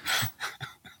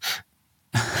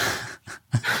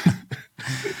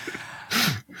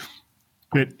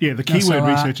 But yeah, the keyword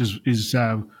research is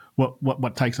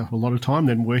what takes up a lot of time.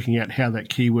 Then working out how that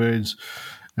keywords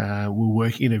will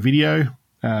work in a video.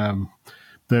 The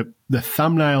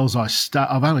thumbnails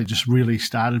I've only just really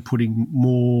started putting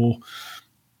more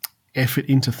effort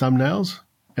into thumbnails,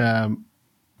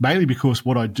 mainly because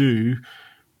what I do.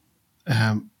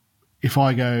 If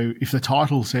the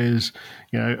title says,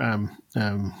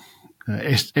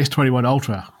 S21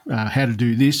 Ultra, how to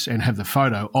do this and have the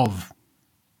photo of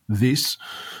this,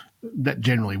 that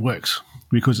generally works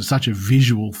because it's such a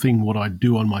visual thing what I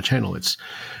do on my channel. It's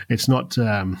not,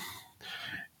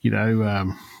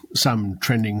 some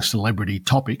trending celebrity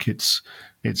topic. It's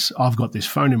I've got this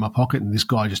phone in my pocket and this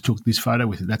guy just took this photo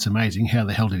with it. That's amazing. How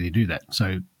the hell did he do that?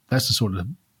 So that's the sort of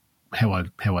how I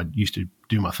used to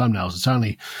do my thumbnails. It's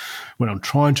only when I'm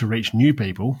trying to reach new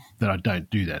people that I don't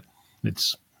do that.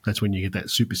 That's when you get that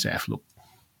super saff look.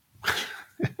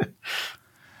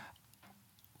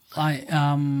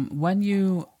 When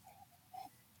you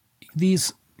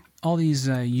all these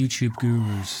YouTube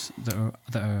gurus that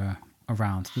are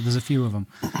around, there's a few of them.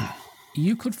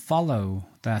 You could follow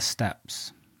their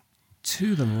steps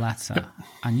to the letter,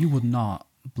 and you would not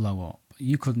blow up.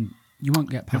 You won't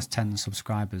get past 10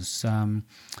 subscribers.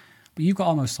 But you've got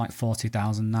almost like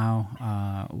 40,000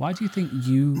 now. Why do you think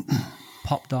you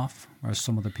popped off, whereas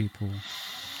some other people,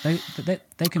 they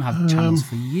can have channels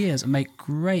for years and make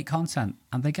great content,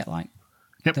 and they get like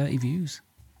 30 views?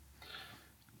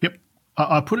 Yep.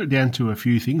 I put it down to a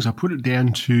few things. I put it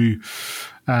down to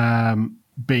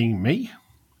being me,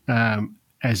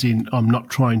 as in I'm not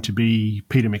trying to be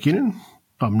Peter McKinnon.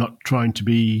 I'm not trying to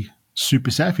be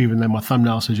super saff, even though my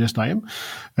thumbnail suggests I am.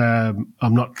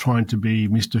 I'm not trying to be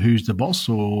Mr. Who's the Boss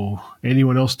or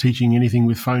anyone else teaching anything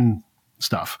with phone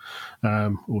stuff,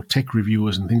 or tech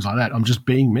reviewers and things like that. I'm just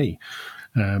being me.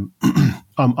 I'm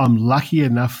lucky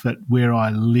enough that where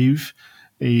I live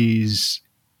is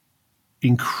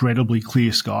incredibly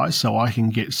clear skies, so I can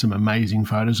get some amazing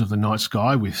photos of the night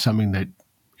sky with something that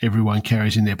everyone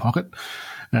carries in their pocket.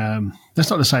 That's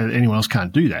not to say that anyone else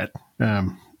can't do that.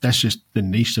 That's just the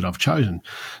niche that I've chosen.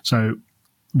 So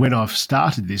when I've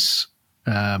started this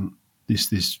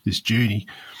this journey,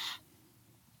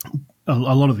 a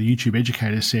lot of the YouTube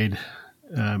educators said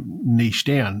niche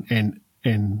down, and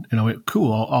I went,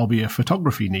 cool, I'll be a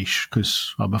photography niche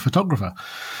because I'm a photographer.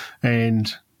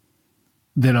 And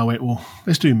then I went, well,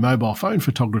 let's do mobile phone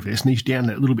photography. Let's niche down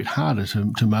that a little bit harder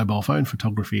to mobile phone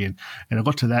photography. And I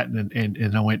got to that,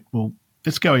 and I went, well,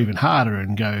 let's go even harder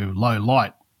and go low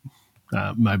light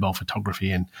mobile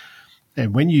photography. And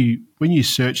when you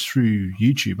search through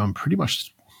YouTube, I'm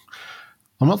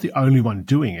not the only one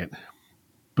doing it,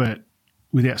 but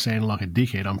without sounding like a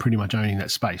dickhead, I'm pretty much owning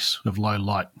that space of low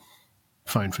light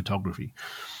phone photography.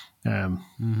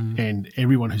 And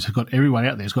everyone out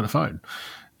there has got a phone.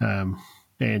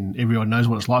 And everyone knows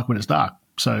what it's like when it's dark.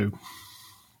 So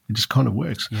it just kind of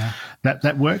works. Yeah.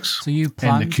 That works. So you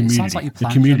planned, and the community, it sounds like you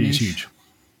planned the community your is niche. huge.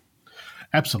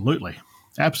 Absolutely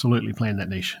planned that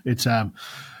niche. It's I'm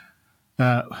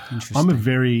a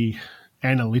very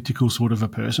analytical sort of a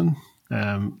person.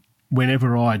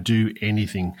 Whenever I do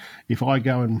anything, if I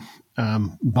go and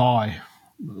buy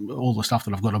all the stuff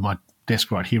that I've got on my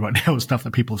desk right here, right now, is stuff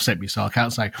that people have sent me, so I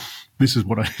can't say this is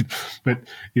what I did. But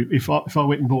if I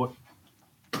went and bought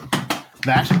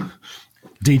that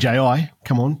DJI,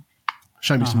 come on,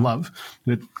 show me some love.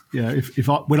 That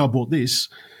when I bought this,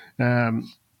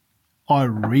 I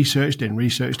researched and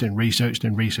researched and researched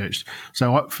and researched.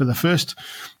 So for the first,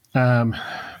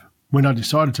 when I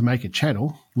decided to make a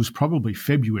channel, was probably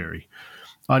February.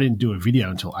 I didn't do a video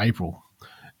until April,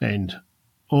 and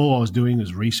all I was doing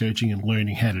was researching and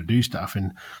learning how to do stuff.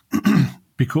 And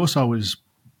because I was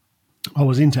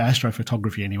into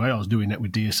astrophotography anyway, I was doing that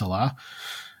with DSLR,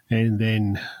 and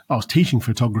then I was teaching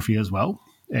photography as well.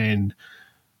 And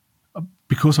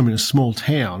because I'm in a small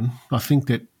town, I think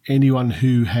that anyone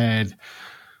who had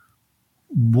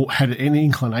any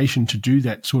inclination to do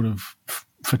that sort of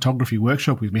photography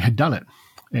workshop with me had done it.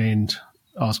 And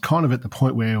I was kind of at the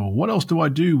point where, well, what else do I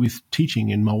do with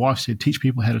teaching? And my wife said, teach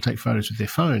people how to take photos with their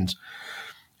phones.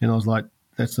 And I was like,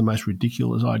 that's the most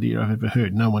ridiculous idea I've ever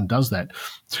heard. No one does that.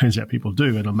 Turns out people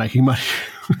do, and I'm making money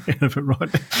out of it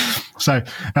right now. So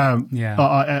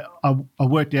I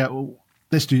worked out, well,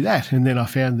 let's do that. And then I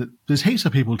found that there's heaps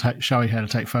of people showing how to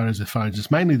take photos with phones.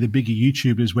 It's mainly the bigger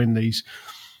YouTubers when these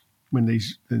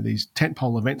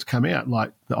tentpole events come out,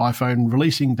 like the iPhone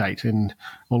releasing date, and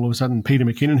all of a sudden Peter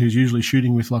McKinnon, who's usually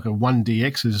shooting with like a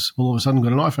 1DX, has all of a sudden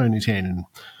got an iPhone in his hand. And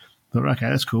I thought, okay,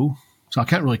 that's cool. So I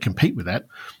can't really compete with that.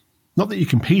 Not that you're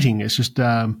competing, it's just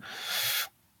you're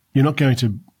not going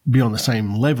to be on the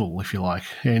same level, if you like.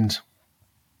 And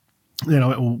then I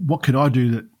went, well, what could I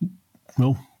do that,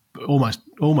 well, almost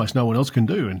no one else can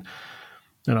do? And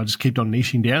I just kept on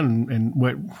niching down and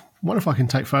went, what if I can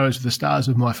take photos of the stars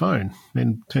with my phone?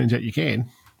 And turns out you can.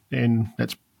 And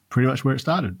that's pretty much where it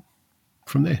started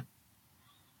from there.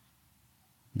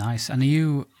 Nice.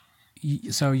 And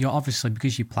so you're obviously,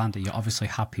 because you planned it, you're obviously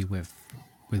happy with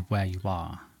where you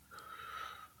are.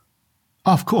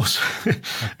 Oh, of course.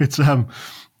 It's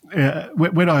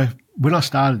when I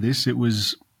started this, it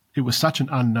was such an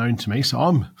unknown to me. So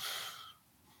I'm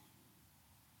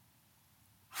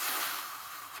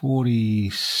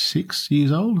 46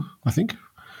 years old, I think.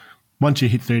 Once you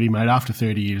hit 30, mate, after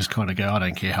 30 you just kind of go, I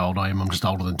don't care how old I am, I'm just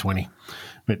older than 20.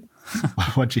 But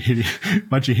once you hit your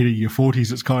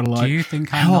 40s, it's kind of like, do you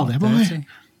think I'm not 30?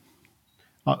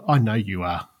 I know you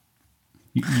are.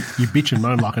 You bitch and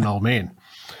moan like an old man.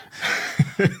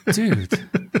 Dude.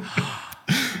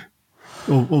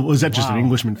 Or was that just an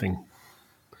Englishman thing?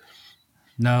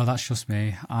 No, that's just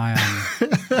me. I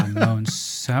moan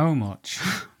so much.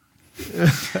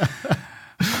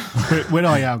 When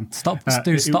I stop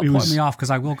putting me off,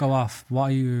 because I will go off.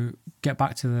 Get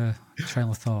back to the train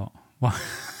of thought. What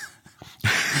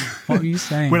were you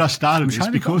saying? When I started this, I'm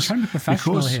trying to be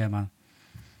professional here, man.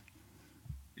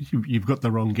 You've got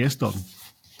the wrong guest on.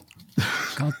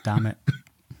 God damn it.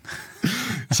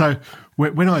 So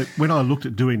when I looked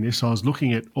at doing this, I was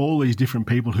looking at all these different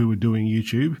people who were doing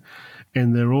YouTube,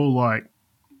 and they're all like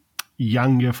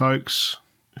younger folks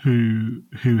who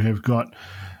have got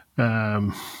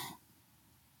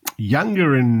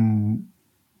younger and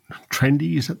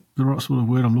trendy. Is that the right sort of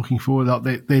word I'm looking for?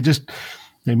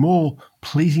 They're more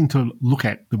pleasing to look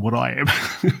at than what I am.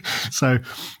 So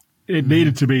it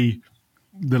needed to be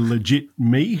the legit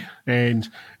me and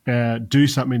do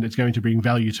something that's going to bring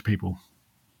value to people.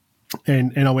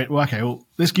 And I went, well, okay, well,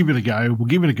 let's give it a go. We'll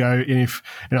give it a go. And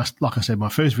like I said, my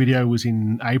first video was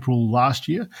in April last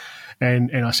year, and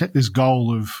I set this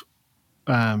goal of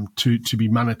to be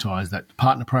monetized, that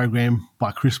partner program,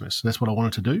 by Christmas. That's what I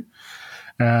wanted to do.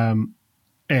 And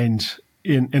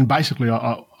basically,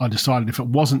 I decided if it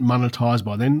wasn't monetized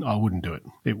by then, I wouldn't do it.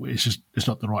 It's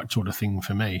not the right sort of thing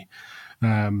for me.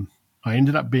 I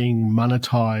ended up being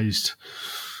monetized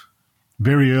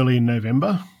very early in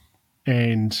November,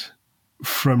 and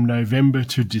from November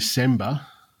to December,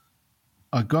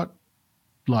 I got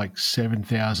like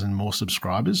 7,000 more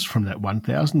subscribers from that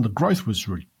 1,000. The growth was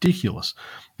ridiculous.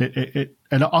 And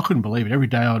I couldn't believe it. Every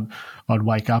day I'd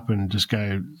wake up and just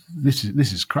go, this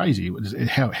is crazy.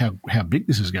 How big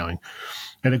this is going.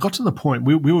 And it got to the point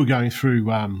we were going through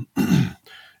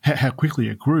how quickly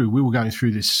it grew. We were going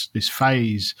through this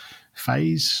phase.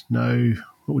 No,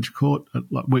 what would you call it?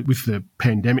 Like with the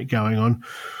pandemic going on,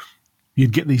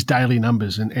 you'd get these daily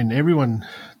numbers, and everyone,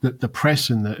 the press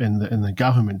and the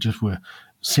government just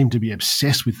seemed to be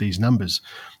obsessed with these numbers.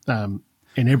 And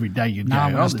every day you'd now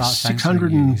go, there's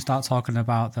 600. You start talking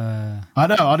about the. I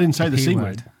know, I didn't say the C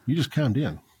word. You just calm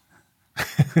down.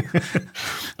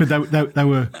 But they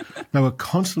were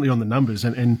constantly on the numbers,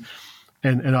 and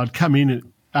I'd come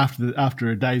in after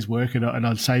a day's work, and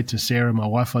I'd say to Sarah, my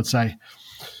wife, I'd say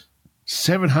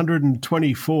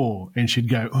 724, and she'd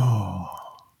go, oh.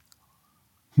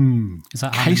 Is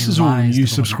that cases or new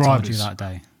subscribers? You that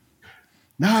day?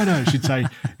 No. She'd say,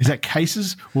 "Is that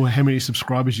cases or how many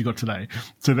subscribers you got today?"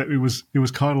 So that it was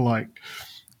kind of like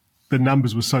the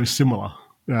numbers were so similar.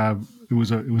 It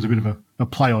was a bit of a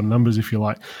play on numbers, if you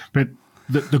like. But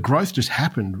the growth just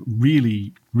happened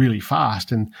really, really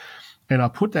fast, and I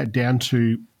put that down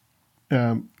to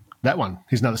that one.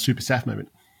 Here's another super SAF moment.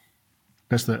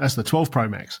 That's the 12 Pro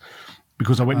Max,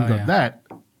 because I went and got that,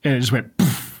 and it just went.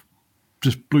 Poof,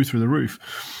 just blew through the roof.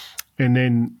 And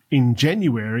then in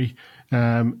January,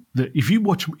 if you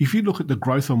look at the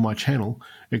growth on my channel,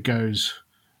 it goes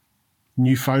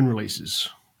new phone releases,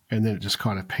 and then it just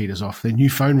kind of peters off. Then new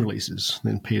phone releases,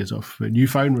 then peters off. New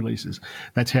phone releases.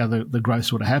 That's how the growth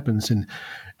sort of happens. And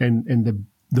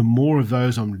the more of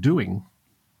those I'm doing,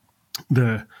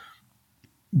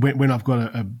 when I've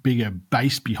got a bigger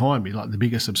base behind me, like the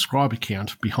bigger subscriber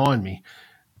count behind me,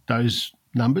 those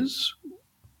numbers,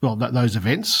 well, those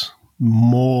events,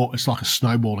 more, it's like a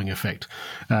snowballing effect.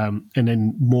 And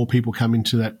then more people come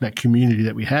into that community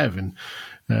that we have. And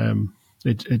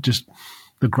it just,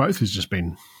 the growth has just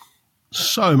been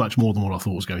so much more than what I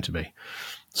thought it was going to be.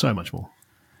 So much more.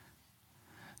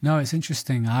 No, it's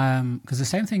interesting because the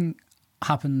same thing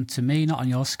happened to me, not on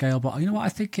your scale, but you know what I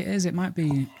think it is? It might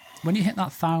be when you hit that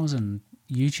 1,000,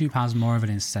 YouTube has more of an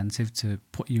incentive to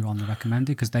put you on the recommended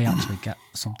because they actually get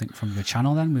something from your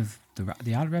channel then with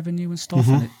the ad revenue and stuff.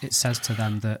 And it says to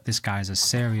them that this guy's a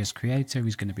serious creator.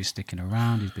 He's going to be sticking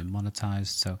around. He's been monetized.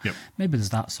 So maybe there's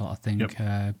that sort of thing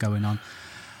going on.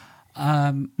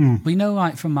 But you know,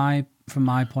 like from my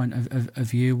point of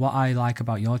view, what I like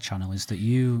about your channel is that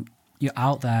you're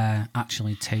out there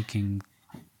actually taking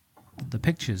the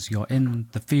pictures. You're in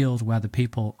the field where the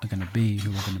people are going to be who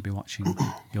are going to be watching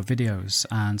your videos.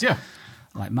 And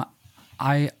like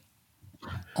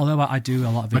although I do a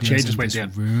lot of videos in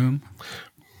this room.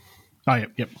 Oh,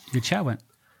 yep. Your chair went.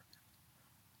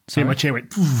 Sorry? Yeah, my chair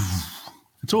went.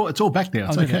 It's all back now.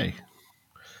 It's okay.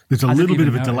 There's a little bit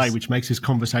of a delay, which makes this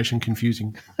conversation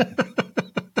confusing.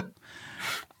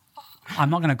 I'm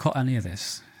not going to cut any of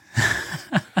this.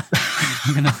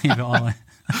 I'm going to leave it all in.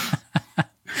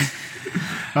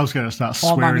 I was going to start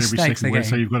swearing every second word,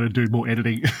 so you've got to do more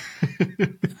editing.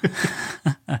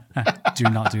 Do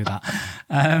not do that.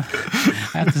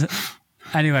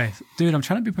 Anyway, dude, I'm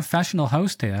trying to be a professional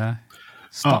host here.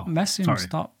 Stop messing. Sorry.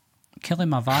 Stop killing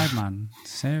my vibe, man.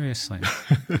 Seriously.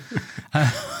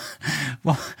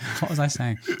 What was I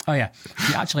saying? Oh, yeah.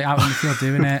 You're actually out in the field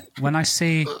doing it. When I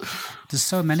see there's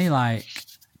so many, like,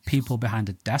 people behind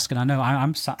a desk, and I know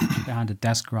I'm sat behind a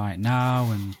desk right now,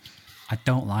 and I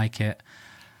don't like it.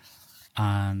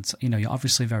 And, you know, you're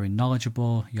obviously very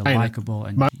knowledgeable, you're likable,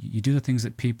 and you do the things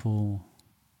that people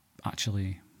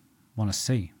actually want to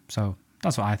see. So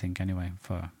that's what I think anyway.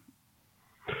 I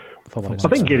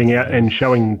think getting out and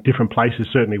showing different places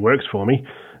certainly works for me.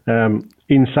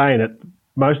 In saying it,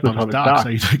 most of the time it's dark, so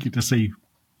you don't get to see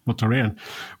what's around.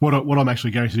 What I'm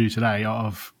actually going to do today,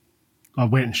 I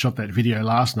went and shot that video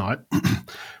last night,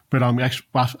 but I'm actually,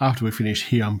 after we finish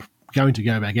here, I'm going to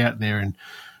go back out there and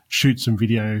shoot some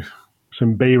video,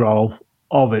 some B-roll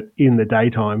of it in the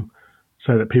daytime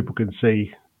so that people can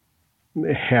see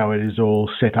how it is all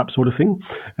set up sort of thing,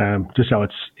 just so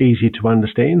it's easier to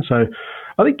understand. So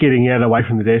I think getting out away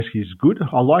from the desk is good.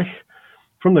 I like,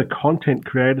 from the content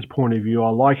creator's point of view, I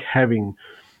like having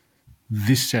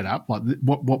this setup, like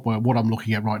what I'm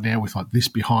looking at right now with like this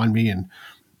behind me and,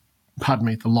 pardon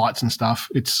me, the lights and stuff.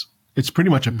 It's pretty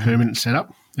much a permanent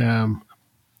setup. And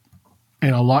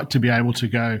I like to be able to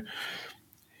go,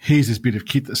 here's this bit of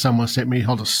kit that someone sent me.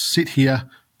 I'll just sit here,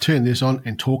 turn this on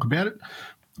and talk about it.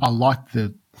 I like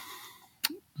the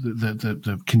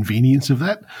convenience of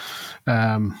that.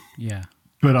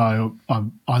 But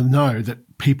I know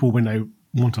that people, when they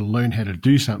want to learn how to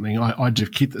do something, I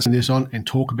just kit this on and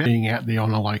talk about it. Being out there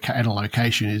at a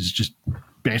location is just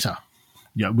better.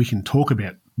 You know, we can talk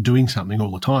about doing something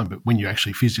all the time, but when you're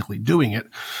actually physically doing it,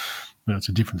 well, it's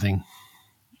a different thing.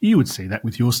 You would see that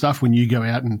with your stuff when you go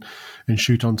out and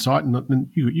shoot on site, and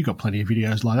you got plenty of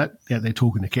videos like that out there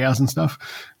talking to cows and stuff.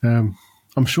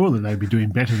 I'm sure that they'd be doing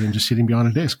better than just sitting behind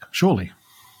a desk, surely.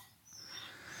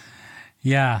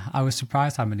 Yeah, I was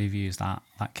surprised how many views that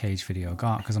cage video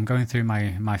got, because I'm going through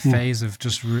my phase of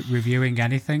just reviewing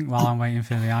anything while I'm waiting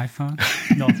for the iPhone.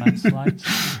 No offense,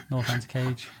 lights. No offense,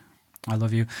 Cage. I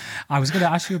love you. I was going to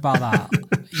ask you about that.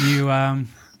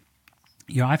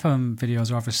 Your iPhone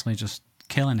videos are obviously just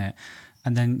killing it,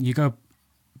 and then you go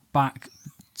back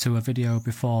to a video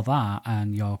before that,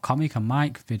 and your Comic and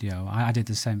Mike video, I did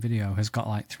the same video, has got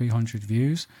like 300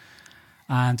 views.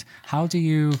 And how do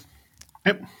you...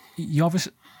 Yep. You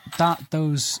obviously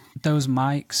those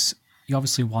mics, you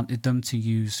obviously wanted them to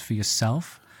use for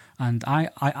yourself, and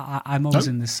I'm always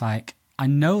in this like, I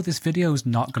know this video is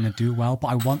not going to do well, but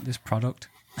I want this product.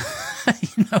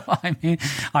 You know what I mean?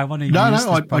 I want to use this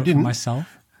product for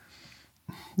myself.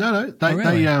 No,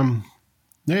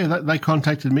 they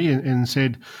contacted me and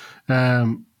said,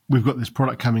 we've got this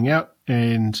product coming out,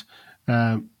 and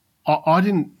I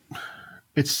didn't.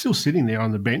 It's still sitting there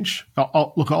on the bench.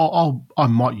 I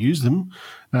might use them.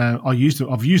 I've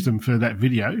used them for that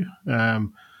video.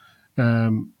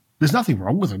 there's nothing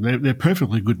wrong with them. They're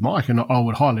perfectly good mic, and I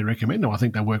would highly recommend them. I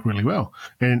think they work really well.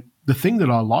 And the thing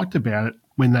that I liked about it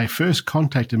when they first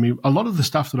contacted me, a lot of the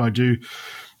stuff that I do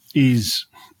it's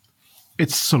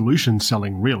solution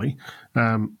selling, really.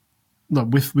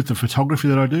 With the photography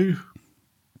that I do,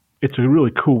 it's a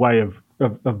really cool way of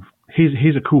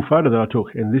here's a cool photo that I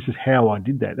took, and this is how I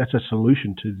did that. That's a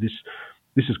solution to this.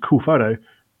 This is a cool photo.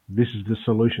 This is the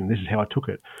solution. This is how I took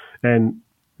it. And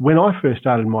when I first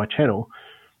started my channel,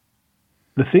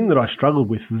 the thing that I struggled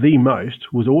with the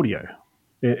most was audio.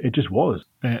 It just was.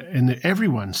 And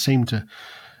everyone seemed to...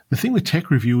 The thing with tech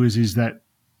reviewers is that,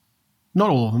 not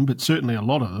all of them, but certainly a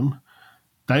lot of them,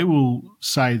 they will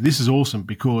say, this is awesome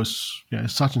because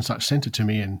such and such sent it to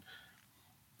me and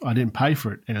I didn't pay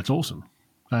for it and it's awesome.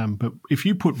 But if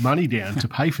you put money down to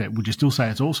pay for it, would you still say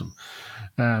it's awesome?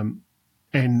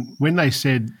 And when they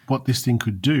said what this thing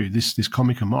could do, this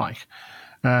Comica mic,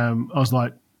 I was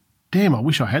like, damn, I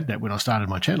wish I had that when I started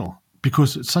my channel,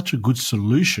 because it's such a good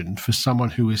solution for someone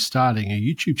who is starting a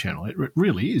YouTube channel. It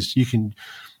really is. You can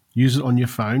use it on your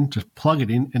phone, just plug it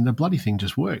in, and the bloody thing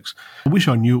just works. I wish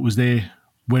I knew it was there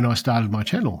when I started my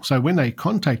channel. So when they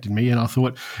contacted me, and I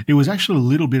thought it was actually a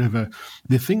little bit of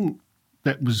the thing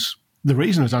that was the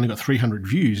reason it's only got 300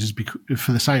 views is because,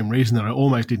 for the same reason that I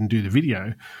almost didn't do the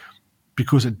video,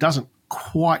 because it doesn't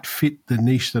quite fit the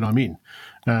niche that I'm in.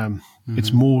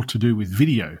 It's more to do with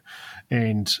video.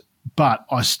 But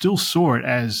I still saw it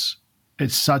as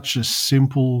it's such a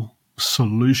simple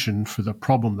solution for the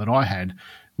problem that I had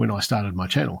when I started my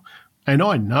channel. And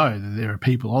I know that there are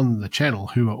people on the channel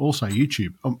who are also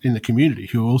in the community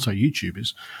who are also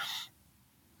YouTubers.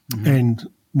 And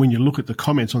when you look at the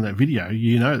comments on that video,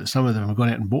 you know that some of them have gone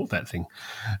out and bought that thing.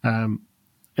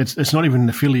 It's not even an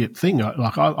affiliate thing.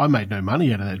 I made no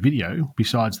money out of that video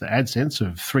besides the AdSense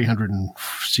of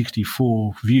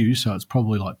 364 views, so it's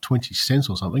probably like 20 cents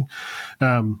or something.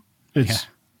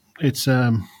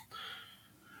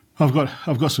 I've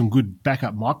got some good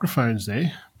backup microphones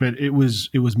there, but it was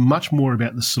much more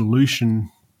about the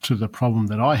solution to the problem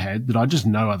that I had that I just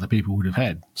know other people would have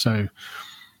had. So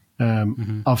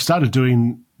I've started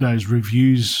doing those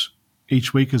reviews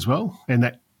each week as well, and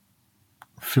that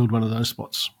filled one of those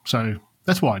spots. So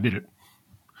that's why I did it.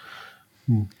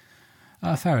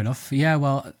 Fair enough. Yeah,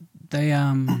 well, they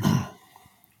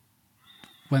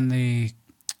when they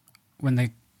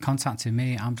contacted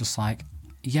me, I'm just like,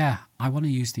 yeah, I want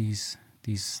to use these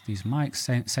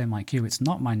mics, same like you. It's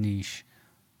not my niche,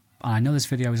 and I know this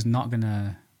video is not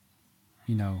gonna,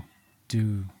 do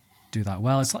that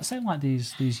well. It's like same like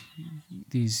these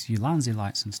Ulanzi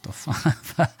lights and stuff.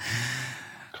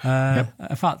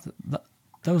 In fact,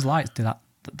 those lights did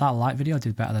that light video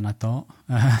did better than I thought.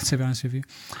 To be honest with you.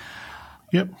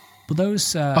 Yep. But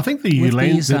those, I think the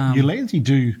Ulanzi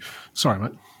do. Sorry,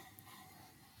 mate.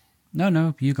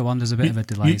 No, you go on. There's a bit of a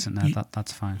delay, isn't there?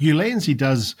 That's fine. Ulanzi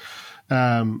does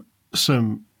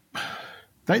some.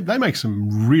 They make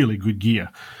some really good gear,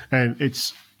 and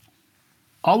it's.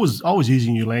 I was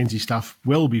using Ulanzi stuff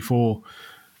well before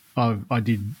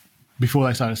before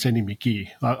they started sending me gear.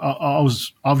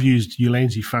 I've used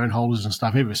Ulanzi phone holders and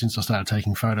stuff ever since I started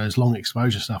taking photos, long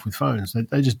exposure stuff with phones.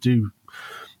 They just do.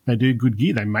 They do good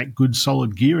gear. They make good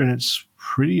solid gear, and it's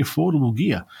pretty affordable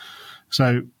gear.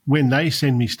 So when they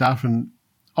send me stuff, and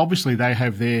obviously they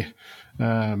have their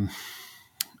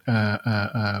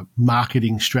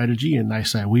marketing strategy, and they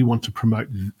say we want to promote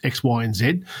X, Y, and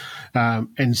Z.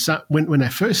 And so when they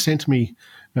first sent me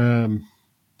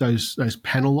those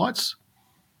panel lights,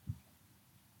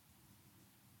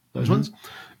 those ones,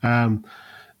 I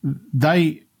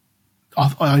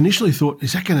initially thought,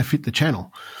 is that going to fit the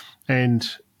channel? And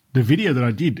the video that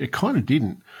I did, it kind of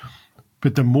didn't.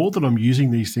 But the more that I'm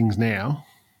using these things now,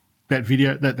 that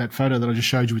video, that photo that I just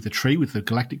showed you with the tree with the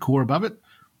galactic core above it,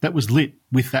 that was lit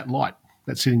with that light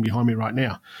that's sitting behind me right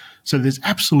now. So there's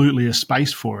absolutely a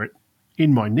space for it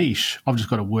in my niche. I've just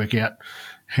got to work out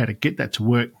how to get that to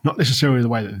work, not necessarily the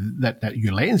way that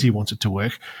Ulanzi wants it to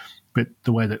work, but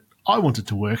the way that I want it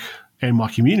to work and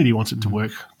my community wants it to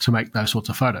work to make those sorts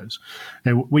of photos.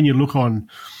 And when you look on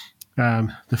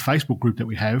the Facebook group that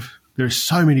we have, there are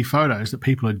so many photos that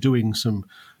people are doing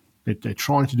they're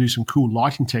trying to do some cool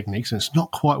lighting techniques, and it's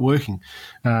not quite working.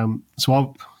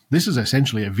 This is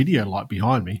essentially a video light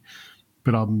behind me,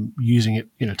 but I'm using it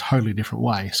in a totally different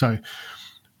way. So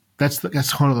that's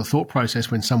kind of the thought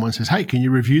process when someone says, hey, can you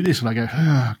review this? And I go,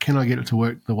 can I get it to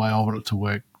work the way I want it to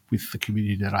work with the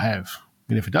community that I have?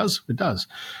 And if it does, it does.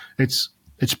 It's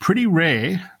pretty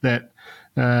rare that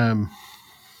I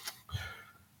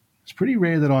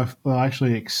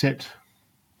actually accept.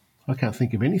 I can't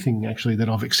think of anything actually that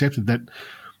I've accepted that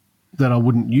that I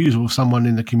wouldn't use or someone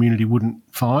in the community wouldn't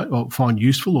find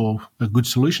useful or a good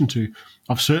solution to.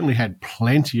 I've certainly had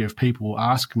plenty of people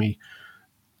ask me,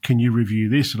 can you review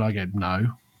this? And I go,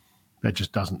 no, that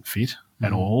just doesn't fit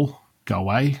at all. Go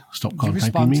away. Stop contacting me. Do you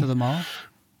respond to them all?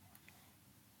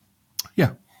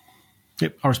 Yeah.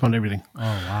 Yep, I respond to everything. Oh,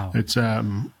 wow. It's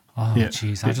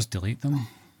jeez, I just delete them.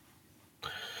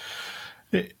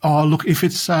 Look, if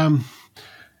it's something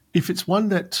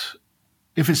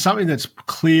that's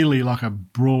clearly like a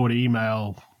broad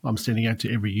email I'm sending out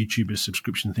to every YouTuber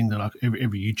subscription thing that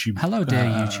every YouTube. Hello, dear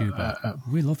YouTuber.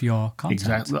 We love your content.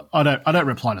 Exactly. I don't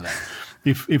reply to that.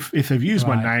 If they've used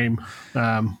my name,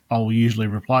 I'll usually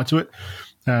reply to it.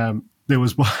 There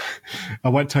was one, I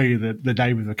won't tell you the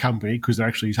name of the company because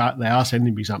they are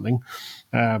sending me something.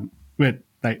 But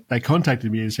they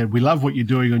contacted me and said, "We love what you're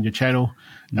doing on your channel.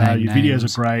 Your videos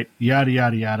are great. Yada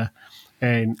yada yada."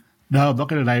 And no, I'm not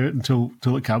going to name it until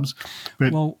it comes.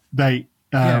 But when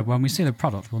we see the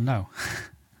product, we'll know.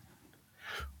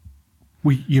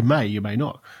 You may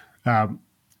not. But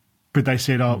they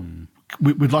said,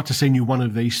 we'd like to send you one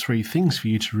of these 3 things for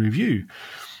you to review.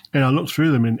 And I looked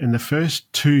through them, and the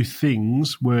first 2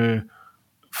 things were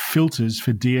filters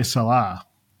for DSLR.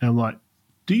 And I'm like,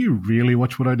 do you really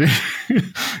watch what I do?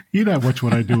 You don't watch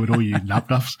what I do at all, you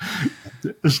nut-nuffs.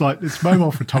 It's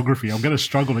mobile photography. I'm going to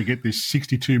struggle to get this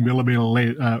 62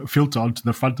 millimeter filter onto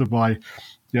the front of my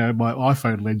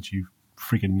iPhone lens, you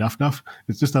freaking nuff.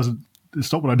 It just doesn't,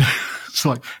 it's not what I do. It's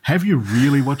like, have you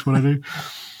really watched what I do?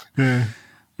 Yeah.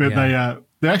 But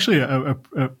they're actually a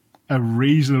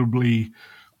reasonably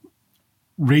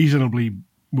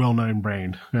well-known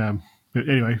brand. But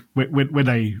anyway,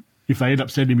 if they end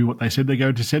up sending me what they said they're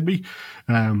going to send me,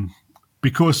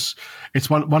 because it's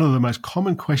one of the most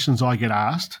common questions I get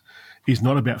asked is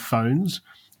not about phones.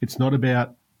 It's not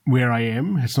about where I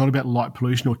am. It's not about light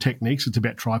pollution or techniques. It's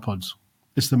about tripods.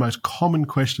 It's the most common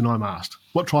question I'm asked.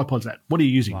 What tripod's that? What are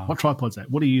you using? Wow. What tripod's that?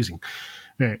 What are you using?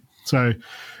 Yeah. So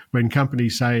when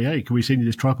companies say, hey, can we send you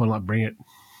this tripod? I'm like, bring it.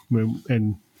 We'll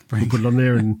put it on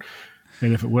there, and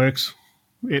if it works,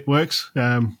 it works.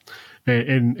 And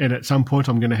at some point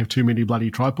I'm going to have too many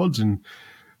bloody tripods, and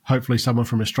hopefully someone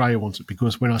from Australia wants it,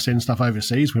 because when I send stuff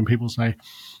overseas, when people say,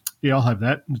 yeah, I'll have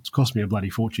that, it's cost me a bloody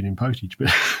fortune in postage.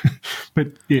 But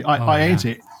yeah, I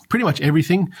answer pretty much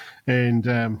everything, and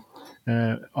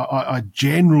I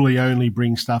generally only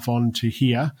bring stuff on to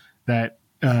here that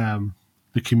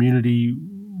the community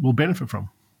will benefit from.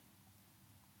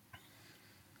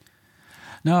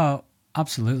 No,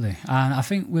 absolutely. And I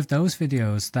think with those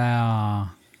videos, they're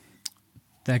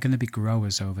going to be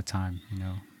growers over time,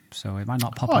 So it might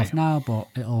not pop off now, but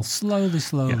it'll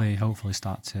slowly, hopefully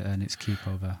start to earn its keep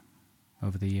over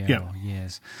the year or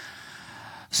years.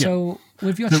 So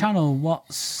with your channel,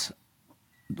 what's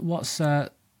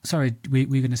sorry, were you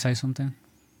going to say something?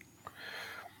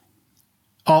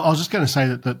 I was just going to say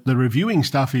that the reviewing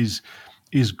stuff is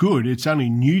good. It's only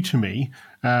new to me,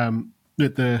 that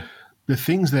the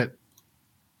things that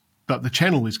the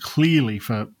channel is clearly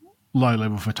for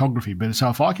low-level photography. But so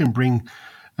if I can bring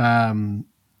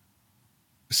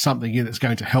something in that's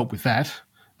going to help with that,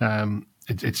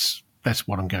 that's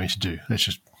what I'm going to do. That's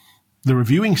just the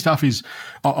reviewing stuff is.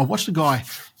 I watched a guy.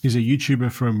 He's a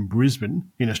YouTuber from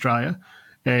Brisbane in Australia,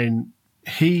 and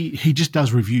he just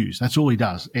does reviews. That's all he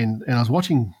does. And I was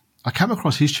watching. I came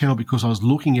across his channel because I was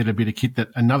looking at a bit of kit that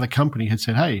another company had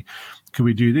said, hey, can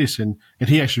we do this? And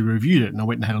he actually reviewed it, and I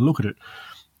went and had a look at it.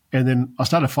 And then I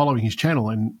started following his channel,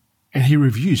 and he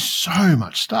reviews so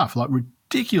much stuff, like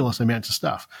ridiculous amounts of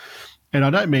stuff. And I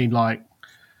don't mean like,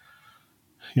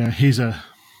 here's an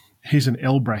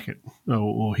L bracket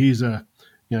or here's a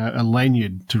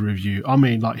lanyard to review. I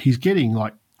mean, like, he's getting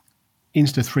like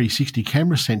Insta360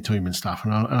 cameras sent to him and stuff.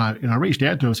 And I reached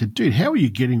out to him and said, dude, how are you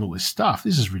getting all this stuff?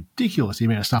 This is ridiculous, the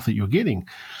amount of stuff that you're getting.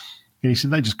 And he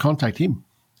said, they just contact him.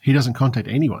 He doesn't contact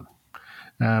anyone.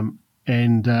 And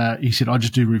he said, I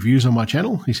just do reviews on my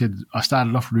channel. He said, I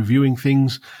started off reviewing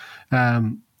things,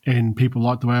 and people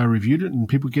liked the way I reviewed it, and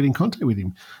people get in contact with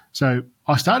him. So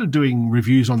I started doing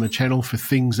reviews on the channel for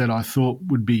things that I thought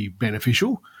would be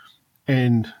beneficial.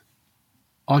 And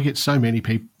I get so many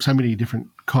people, so many different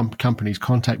companies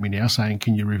contact me now saying,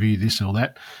 can you review this or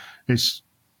that? It's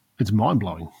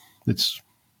mind-blowing. It's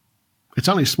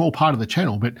only a small part of the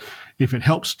channel, but if it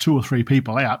helps 2 or 3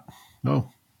 people out,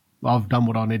 well, I've done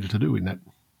what I needed to do in that.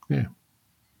 Yeah.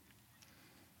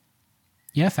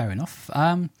 Yeah, fair enough.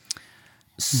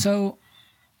 So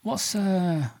what's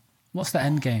the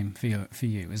end game for you?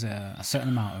 Is it a certain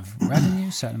amount of revenue,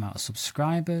 a certain amount of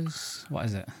subscribers? What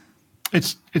is it?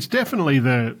 It's definitely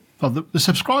the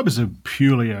subscribers are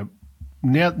purely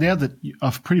now that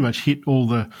I've pretty much hit all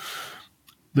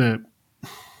the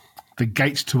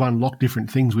gates to unlock different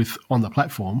things with on the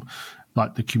platform,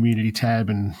 like the community tab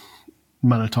and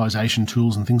monetization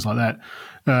tools and things like that.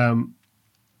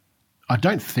 I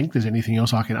don't think there's anything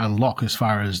else I can unlock as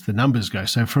far as the numbers go.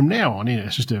 So from now on,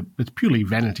 it's purely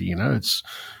vanity. You know,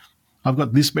 I've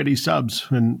got this many subs,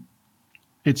 and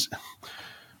it's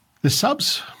the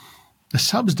subs. The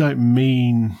subs don't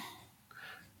mean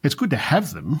it's good to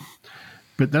have them,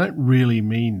 but they don't really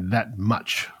mean that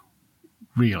much.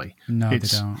 Really, no, they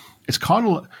don't. It's kind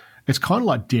of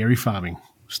like dairy farming.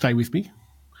 Stay with me.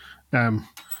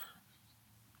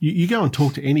 You go and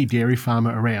talk to any dairy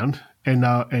farmer around, and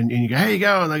you go, "How you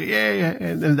going?" And they go, "Yeah."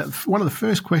 And one of the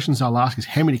first questions they'll ask is,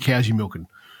 "How many cows you milking?"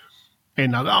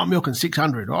 And they'll go, "Oh, I'm milking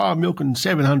 600. Oh, I'm milking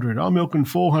 700. I'm milking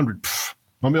 400. Pfft,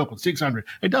 I'm milking 600."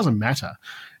 It doesn't matter.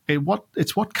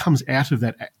 It's what comes out of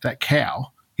that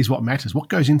cow is what matters. What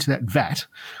goes into that vat,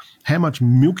 how much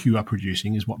milk you are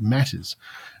producing is what matters.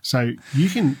 So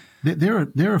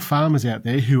there are farmers out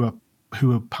there who are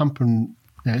pumping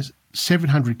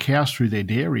 700 cows through their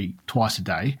dairy twice a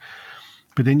day,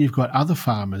 but then you've got other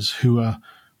farmers who have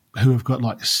got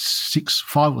like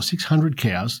 500 or 600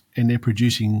 cows, and they're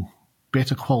producing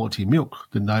better quality milk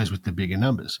than those with the bigger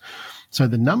numbers. So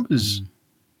the numbers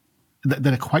that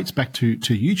equates back to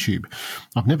YouTube.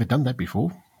 I've never done that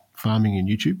before, farming in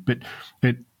YouTube, but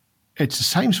it's the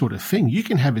same sort of thing. You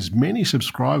can have as many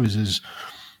subscribers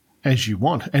as you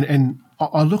want, and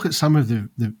I look at some of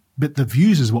but the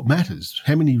views is what matters.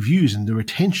 How many views and the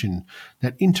retention,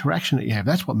 that interaction that you have,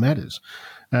 that's what matters.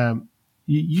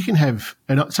 You can have,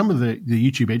 and some of the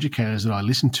YouTube educators that I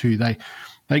listen to,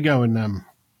 they go and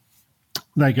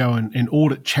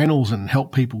audit channels and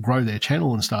help people grow their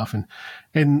channel and stuff,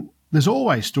 and there's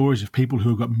always stories of people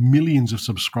who have got millions of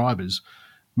subscribers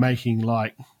making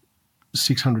like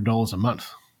 $600 a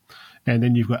month. And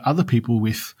then you've got other people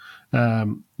with,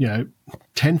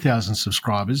 10,000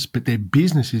 subscribers, but their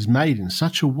business is made in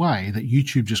such a way that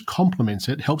YouTube just complements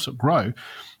it, helps it grow,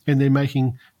 and they're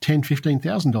making $10,000,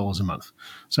 $15,000 a month.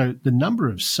 So the number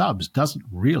of subs doesn't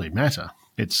really matter.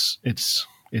 It's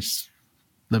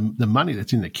the money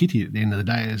that's in the kitty at the end of the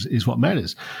day is what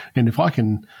matters. And if I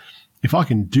can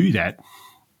do that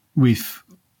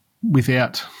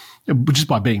without just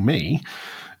by being me,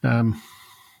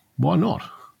 why not?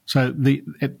 So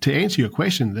to answer your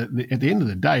question, at the end of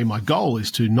the day, my goal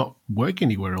is to not work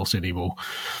anywhere else anymore.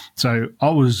 So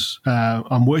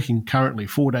I'm working currently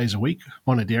 4 days a week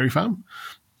on a dairy farm.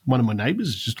 One of my neighbours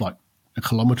is just like a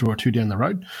kilometre or two down the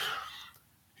road.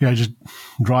 Just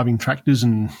driving tractors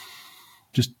and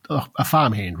just a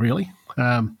farmhand, really.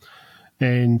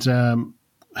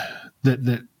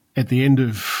 At the end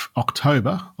of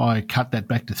October, I cut that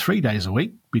back to 3 days a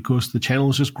week because the channel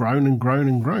has just grown and grown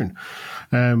and grown.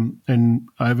 And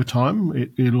over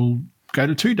time, it'll go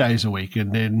to 2 days a week,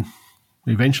 and then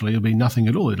eventually it'll be nothing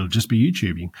at all. It'll just be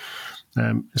YouTubing.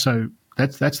 So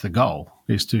that's the goal,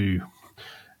 is to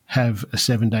have a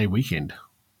 7-day weekend.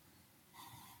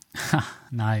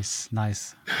 Nice.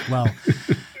 Well,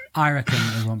 I reckon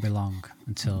it won't be long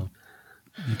until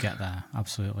you get there,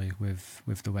 absolutely, with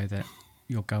the way that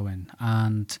you're going.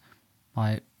 And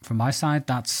from my side,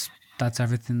 that's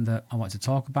everything that I want to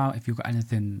talk about. If you've got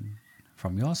anything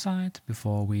from your side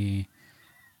before we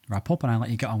wrap up and I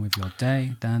let you get on with your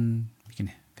day, then you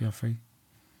can feel free.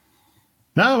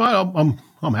 No,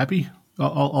 I'm happy.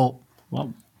 Well,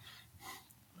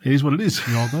 it is what it is.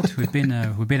 You're all good. We've been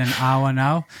an hour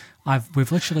now.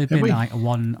 We've literally been like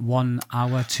one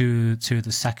hour to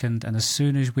the second, and as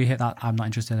soon as we hit that, I'm not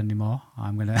interested anymore.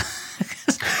 I'm gonna.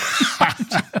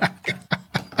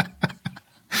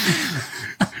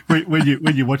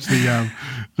 when you watch the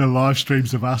live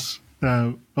streams of us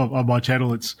on my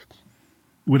channel, it's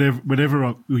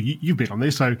whenever you've been on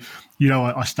there, so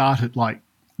I start at like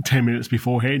 10 minutes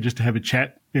beforehand just to have a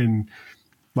chat and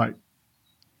like.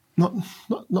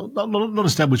 Not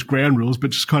establish ground rules, but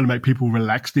just kind of make people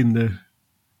relaxed in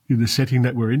the setting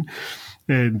that we're in,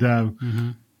 and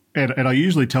and I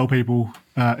usually tell people,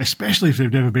 especially if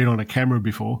they've never been on a camera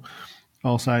before,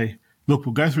 I'll say, look,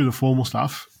 we'll go through the formal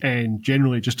stuff, and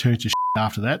generally it just turns to shit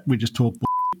after that. We just talk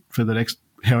for the next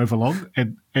however long,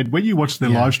 and when you watch the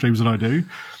live streams that I do,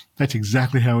 that's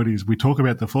exactly how it is. We talk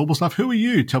about the formal stuff. Who are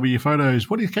you? Tell me your photos.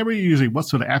 What camera are you using? What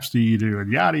sort of apps do you do?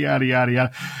 And yada, yada, yada,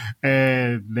 yada.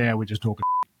 And now we're just talking.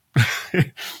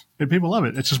 And people love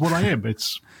it. It's just what I am.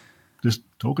 It's just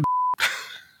talking.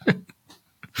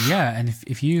 Yeah, and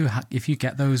if you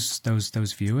get those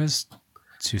viewers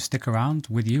to stick around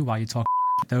with you while you talk,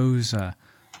 those are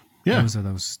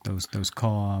those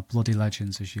core bloody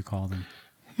legends, as you call them.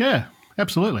 Yeah,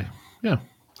 absolutely. Yeah.